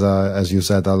because, as you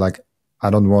said, I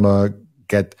don't want to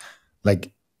get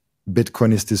like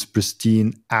Bitcoin is this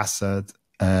pristine asset,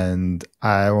 and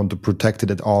I want to protect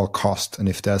it at all cost. And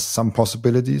if there's some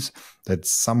possibilities that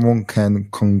someone can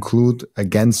conclude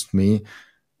against me,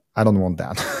 I don't want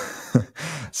that.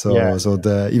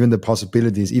 Even the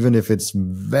possibilities, even if it's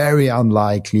very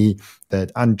unlikely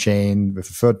that Unchained with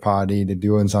a third party, they're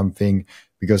doing something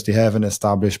because they have an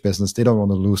established business, they don't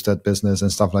want to lose that business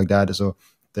and stuff like that. So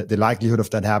the likelihood of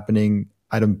that happening,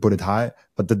 I don't put it high,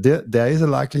 but there is a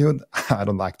likelihood. I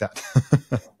don't like that.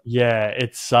 Yeah,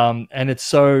 it's and it's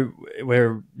so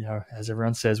we're as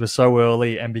everyone says, we're so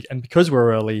early, and because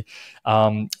we're early,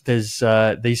 there's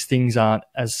these things aren't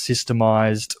as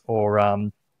systemized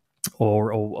or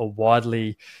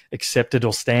widely accepted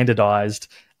or standardized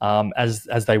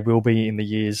as they will be in the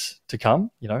years to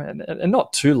come, and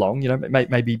not too long,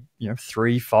 maybe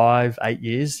 3, 5, 8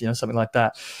 years, something like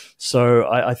that. So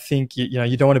I think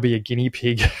you don't want to be a guinea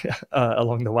pig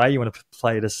along the way. You want to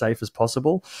play it as safe as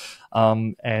possible,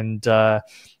 yeah,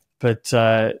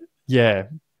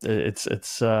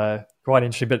 it's quite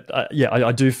interesting. But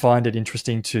I do find it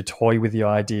interesting to toy with the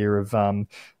idea of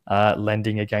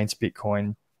lending against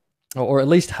Bitcoin, or at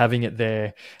least having it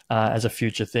there as a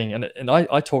future thing. And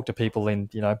I talk to people in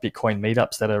Bitcoin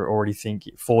meetups that are already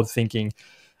forward thinking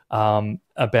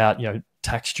about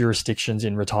tax jurisdictions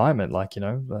in retirement, like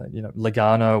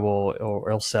Lugano or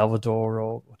El Salvador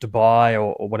or Dubai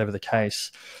or whatever the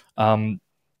case,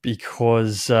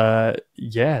 because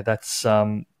that's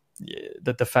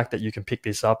that the fact that you can pick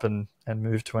this up and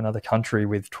move to another country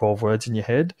with 12 words in your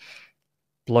head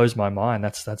blows my mind.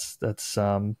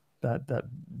 That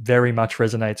very much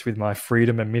resonates with my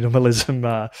freedom and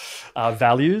minimalism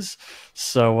values.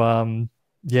 So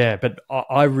but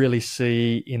I really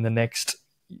see in the next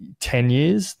 10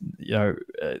 years,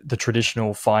 the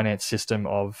traditional finance system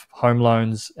of home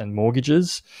loans and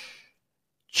mortgages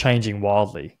changing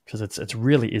wildly, because it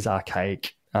really is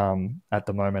archaic at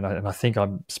the moment. And I think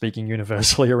I'm speaking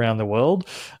universally around the world.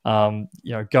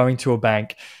 Going to a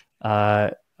bank.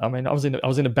 I was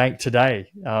in a bank today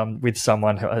with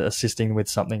someone assisting with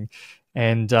something,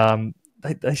 and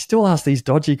they still ask these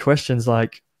dodgy questions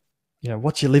like,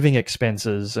 what's your living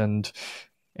expenses, and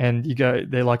you go,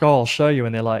 they're like, oh, I'll show you,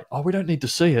 and they're like, oh, we don't need to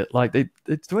see it. Like they're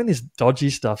doing this dodgy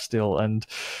stuff still, and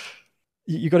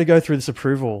you got to go through this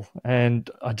approval. And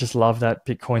I just love that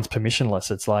Bitcoin's permissionless.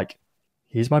 It's like,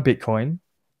 here's my Bitcoin,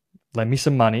 lend me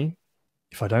some money.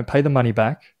 If I don't pay the money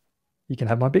back, you can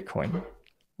have my Bitcoin.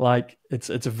 Like it's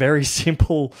a very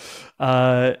simple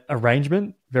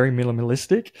arrangement, very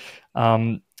minimalistic,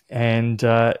 if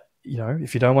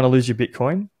you don't want to lose your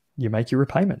Bitcoin, you make your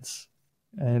repayments,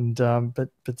 and but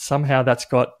somehow that's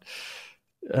got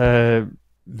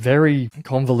very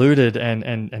convoluted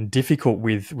and difficult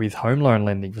with home loan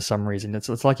lending for some reason.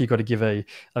 It's like you've got to give a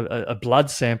blood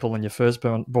sample in your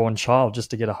firstborn child just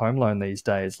to get a home loan these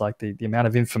days. Like the amount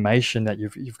of information that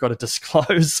you've got to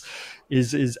disclose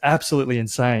is absolutely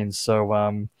insane.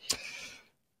 So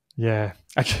it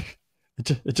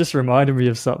just reminded me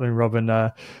of something, Robin.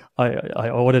 I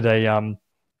ordered a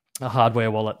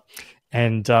hardware wallet,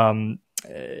 and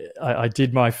I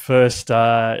did my first.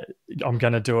 I'm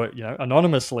going to do it,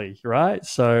 anonymously, right?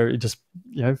 So just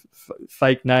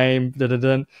fake name,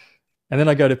 and then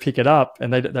I go to pick it up,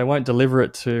 and they won't deliver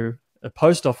it to a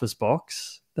post office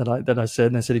box that I said,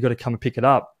 and they said you got to come and pick it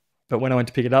up. But when I went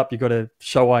to pick it up, you got to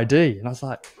show ID, and I was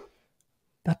like,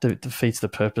 that defeats the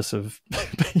purpose of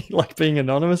being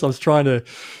anonymous. I was trying to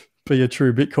be a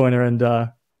true Bitcoiner,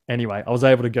 and anyway, I was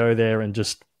able to go there and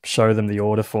just show them the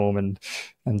order form and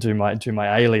do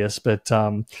my alias. But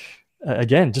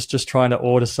again, just trying to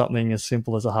order something as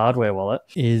simple as a hardware wallet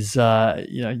is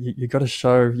you got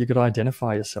to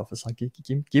identify yourself. It's like,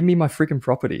 give me my freaking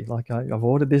property. Like I've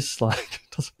ordered this. Like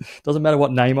doesn't matter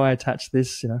what name I attach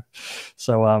this.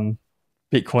 So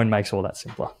Bitcoin makes all that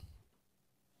simpler.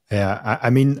 Yeah,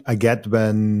 I mean, I get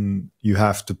when you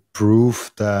have to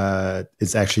prove that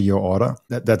it's actually your order.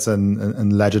 That's an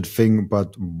alleged thing,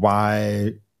 but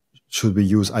why should we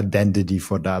use identity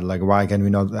for that? Like, why can we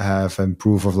not have a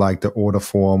proof of like the order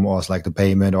form or like the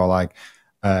payment, or like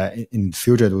in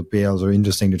future it would be also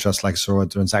interesting to just like throw a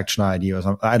transaction ID or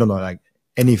something. I don't know, like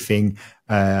anything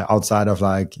outside of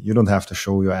like, you don't have to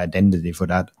show your identity for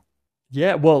that.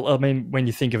 Yeah, well, I mean, when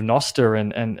you think of Nostr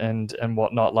and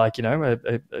whatnot, like,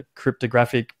 a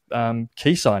cryptographic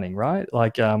key signing, right?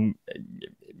 Like,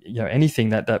 anything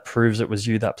that proves it was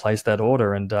you that placed that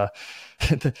order. And the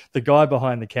guy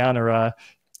behind the counter,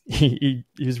 he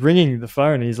was ringing the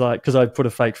phone. He's like, because I put a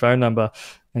fake phone number,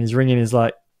 and he's ringing. He's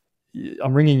like,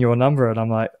 I'm ringing your number, and I'm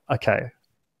like, okay,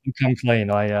 you come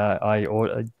clean. I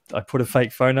put a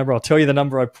fake phone number. I'll tell you the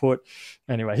number I put.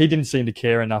 Anyway, he didn't seem to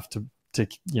care enough to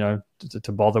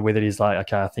bother with it. He's like,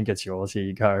 okay, I think it's yours. Here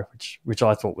you go, which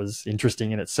I thought was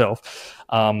interesting in itself.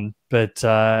 But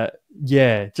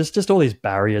just all these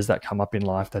barriers that come up in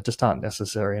life that just aren't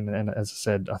necessary. And as I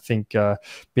said, I think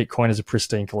Bitcoin as a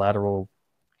pristine collateral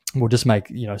will just make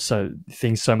so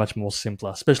things so much more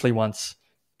simpler, especially once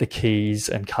the keys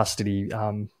and custody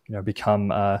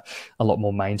become a lot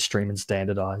more mainstream and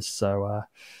standardized. So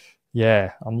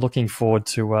I'm looking forward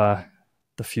to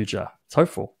the future. It's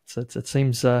hopeful. So it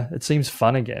seems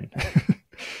fun again.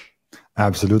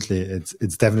 Absolutely,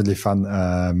 it's definitely fun.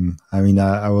 I mean,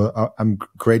 I'm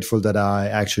grateful that I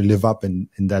actually live up in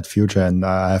that future, and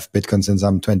I have Bitcoin since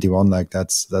I'm 21. Like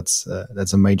that's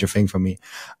a major thing for me.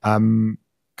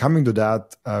 Coming to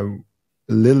that, a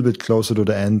little bit closer to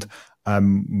the end.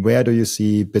 Where do you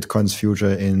see Bitcoin's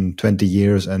future in 20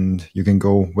 years? And you can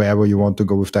go wherever you want to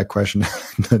go with that question.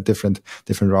 different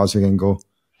routes you can go.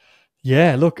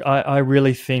 Yeah, look, I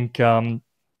really think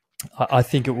I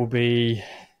think it will be.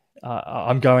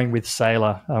 I'm going with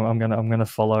Saylor. I'm gonna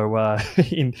follow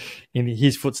in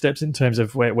his footsteps in terms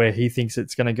of where he thinks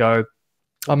it's going to go.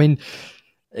 I mean,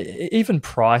 even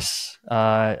price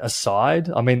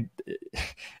aside, I mean,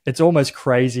 it's almost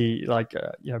crazy, like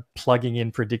plugging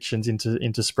in predictions into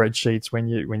spreadsheets when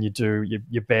you do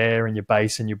your bear and your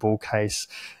base and your bull case,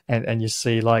 and you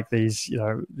see like these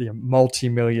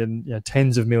multi-million,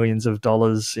 tens of millions of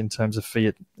dollars in terms of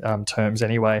fiat terms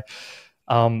anyway,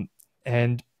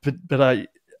 but I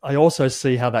also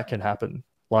see how that can happen.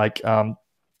 Like,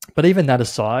 but even that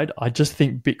aside, I just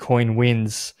think Bitcoin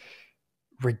wins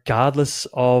regardless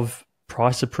of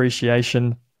price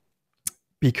appreciation,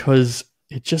 because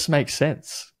it just makes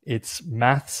sense. It's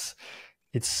maths,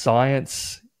 it's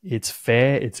science, it's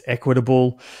fair, it's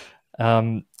equitable,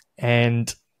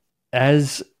 and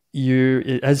as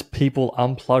people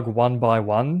unplug one by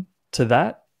one to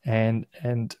that, and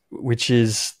which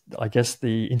is, I guess,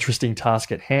 the interesting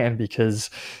task at hand, because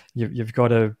you've got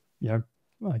to,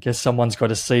 I guess someone's got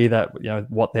to see that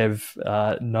what they've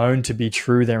known to be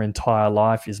true their entire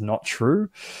life is not true.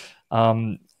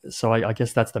 So I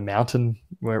guess that's the mountain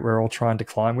where we're all trying to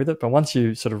climb with it. But once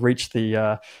you sort of reach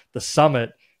the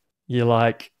summit, you're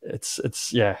like,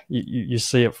 you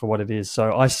see it for what it is.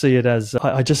 So I see it as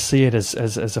I just see it as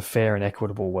a fair and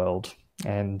equitable world,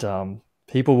 and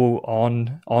people will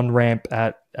on ramp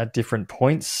at different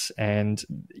points, and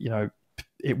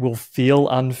it will feel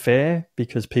unfair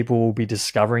because people will be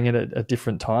discovering it at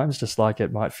different times, just like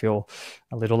it might feel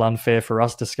a little unfair for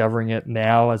us discovering it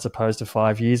now as opposed to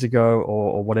 5 years ago,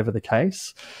 or whatever the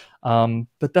case.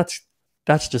 But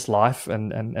that's just life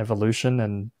and evolution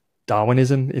and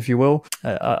Darwinism, if you will.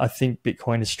 I think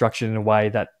Bitcoin is structured in a way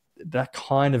that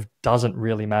kind of doesn't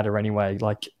really matter anyway.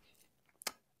 Like,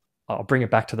 I'll bring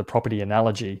it back to the property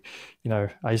analogy.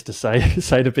 I used to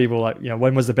say to people, like,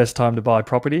 when was the best time to buy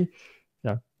property?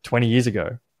 20 years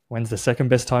ago. When's the second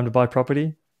best time to buy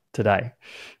property? Today.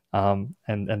 And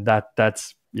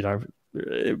that's a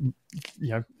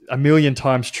million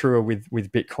times truer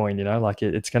with Bitcoin. Like,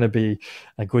 it's going to be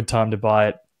a good time to buy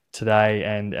it today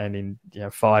and in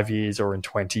 5 years or in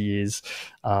 20 years.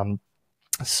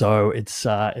 So it's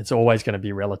always going to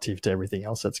be relative to everything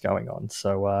else that's going on.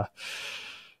 So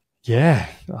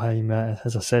I'm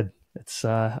as I said,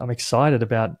 I'm excited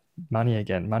about money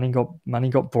again. Money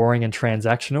got boring and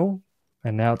transactional,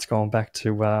 and now it's gone back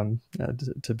to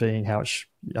being how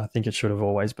I think it should have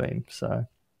always been. So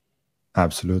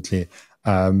absolutely.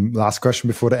 Last question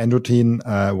before the end routine.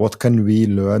 What can we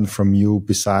learn from you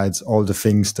besides all the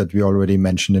things that we already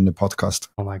mentioned in the podcast?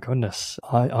 Oh my goodness.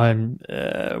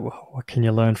 What can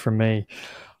you learn from me?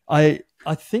 I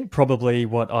think probably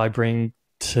what I bring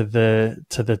to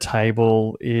the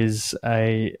table is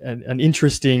an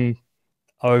interesting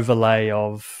overlay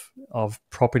of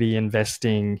property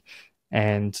investing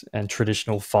and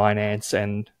traditional finance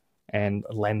and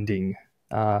lending.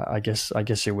 I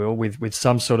guess you will, with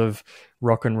some sort of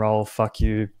rock and roll fuck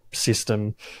you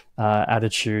system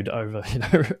attitude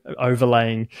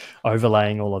overlaying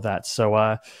all of that. So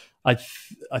I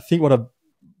think what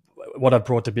I've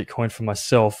brought to Bitcoin for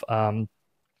myself,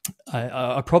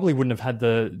 I probably wouldn't have had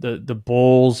the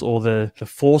balls or the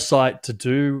foresight to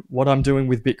do what I'm doing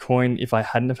with Bitcoin if I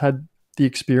hadn't have had the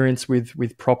experience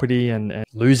with property and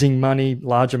losing money,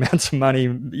 large amounts of money,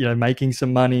 making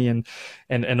some money and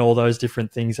all those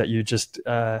different things that you just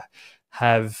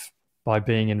have by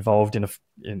being involved in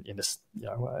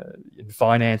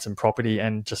finance and property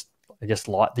and just, I guess,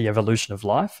 like the evolution of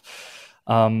life.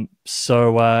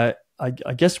 So I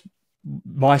guess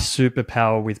my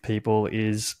superpower with people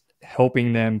is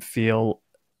helping them feel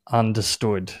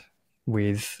understood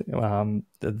with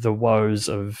the woes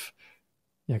of,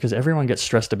 because everyone gets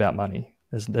stressed about money.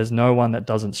 There's no one that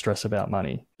doesn't stress about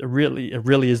money. It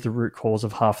really is the root cause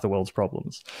of half the world's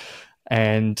problems.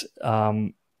 And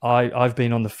I've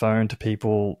been on the phone to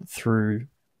people through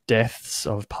deaths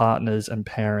of partners and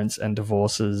parents and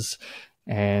divorces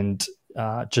and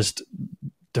just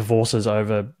divorces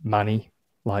over money.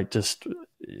 Like just,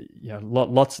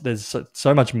 lots, there's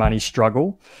so much money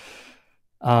struggle.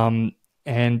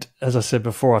 And as I said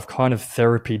before, I've kind of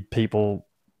therapied people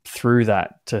through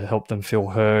that to help them feel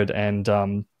heard and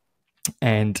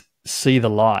see the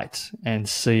light and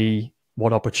see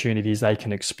what opportunities they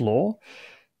can explore.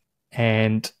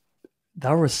 And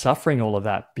they were suffering all of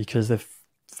that because they're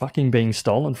fucking being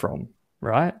stolen from,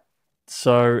 right?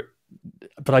 So,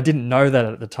 but I didn't know that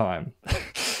at the time,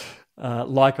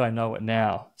 like I know it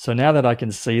now. So now that I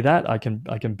can see that, I can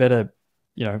better,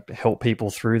 help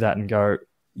people through that and go,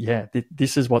 yeah,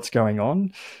 this is what's going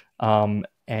on.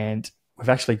 And we've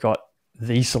actually got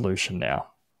the solution now.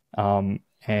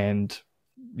 And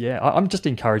yeah, I'm just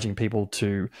encouraging people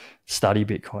to study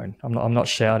Bitcoin. I'm not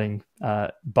shouting,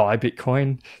 buy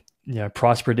Bitcoin,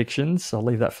 price predictions. I'll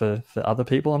leave that for other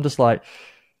people. I'm just like,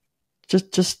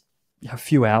 just a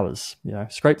few hours,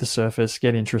 scrape the surface,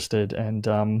 get interested. And,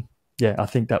 I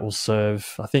think that will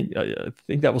serve. I think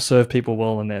that will serve people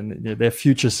well, and then their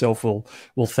future self will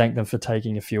thank them for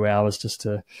taking a few hours just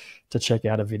to check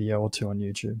out a video or two on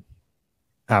YouTube.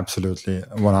 Absolutely,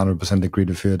 100% agreed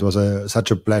with you. It was such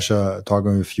a pleasure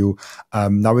talking with you.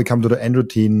 Now we come to the end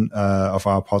routine of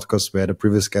our podcast, where the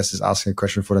previous guest is asking a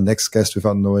question for the next guest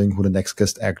without knowing who the next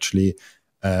guest actually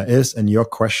is. And your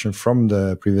question from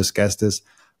the previous guest is,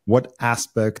 what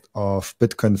aspect of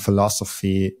Bitcoin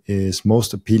philosophy is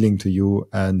most appealing to you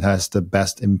and has the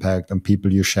best impact on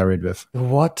people you share it with?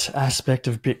 What aspect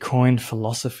of Bitcoin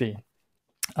philosophy?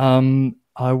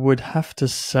 I would have to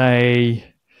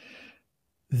say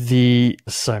there's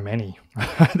so many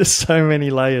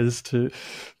layers to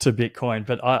Bitcoin,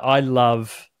 but I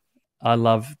love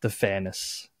the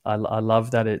fairness. I love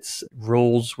that it's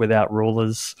rules without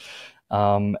rulers.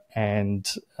 I'll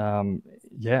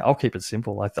keep it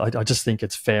simple. I just think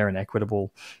it's fair and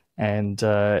equitable, and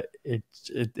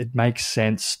it makes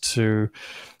sense to.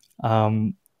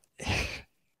 I've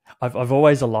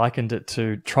always likened it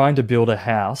to trying to build a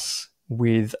house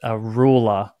with a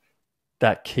ruler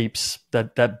that keeps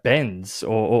that bends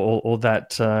or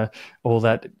that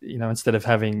instead of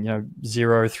having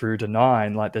 0 through to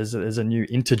 9, like there's a new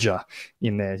integer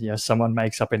in there. Someone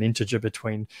makes up an integer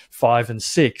between 5 and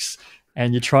 6.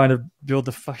 And you're trying to build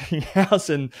the fucking house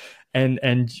and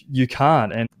you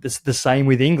can't. And it's the same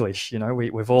with English.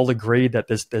 We've all agreed that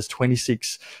there's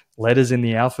 26 letters in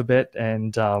the alphabet,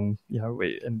 and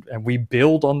we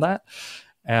build on that.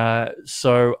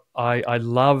 So I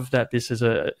love that this is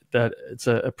it's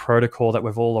a protocol that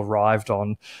we've all arrived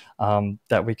on,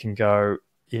 that we can go,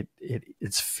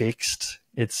 it's fixed.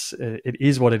 It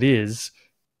is what it is,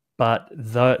 but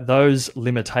those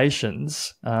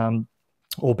limitations,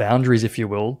 or boundaries, if you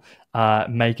will,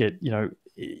 make it,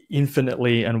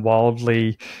 infinitely and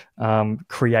wildly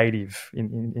creative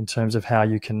in terms of how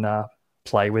you can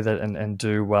play with it and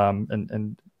do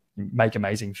and make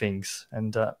amazing things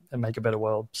and make a better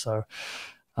world. So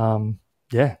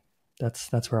yeah,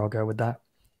 that's where I'll go with that.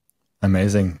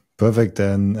 Amazing. Perfect.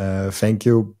 And thank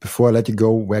you. Before I let you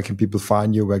go, where can people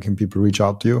find you? Where can people reach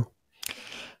out to you?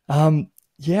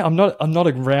 Yeah, I'm not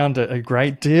around a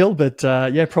great deal, but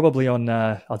yeah, probably on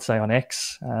I'd say on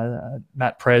X,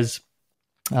 Matt Prez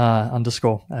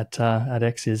 _ at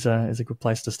X is a good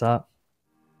place to start.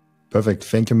 Perfect.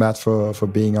 Thank you, Matt, for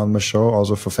being on my show.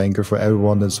 Also thank you for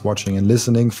everyone that's watching and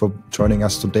listening, for joining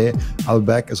us today. I'll be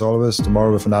back as always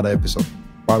tomorrow with another episode.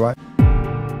 Bye bye.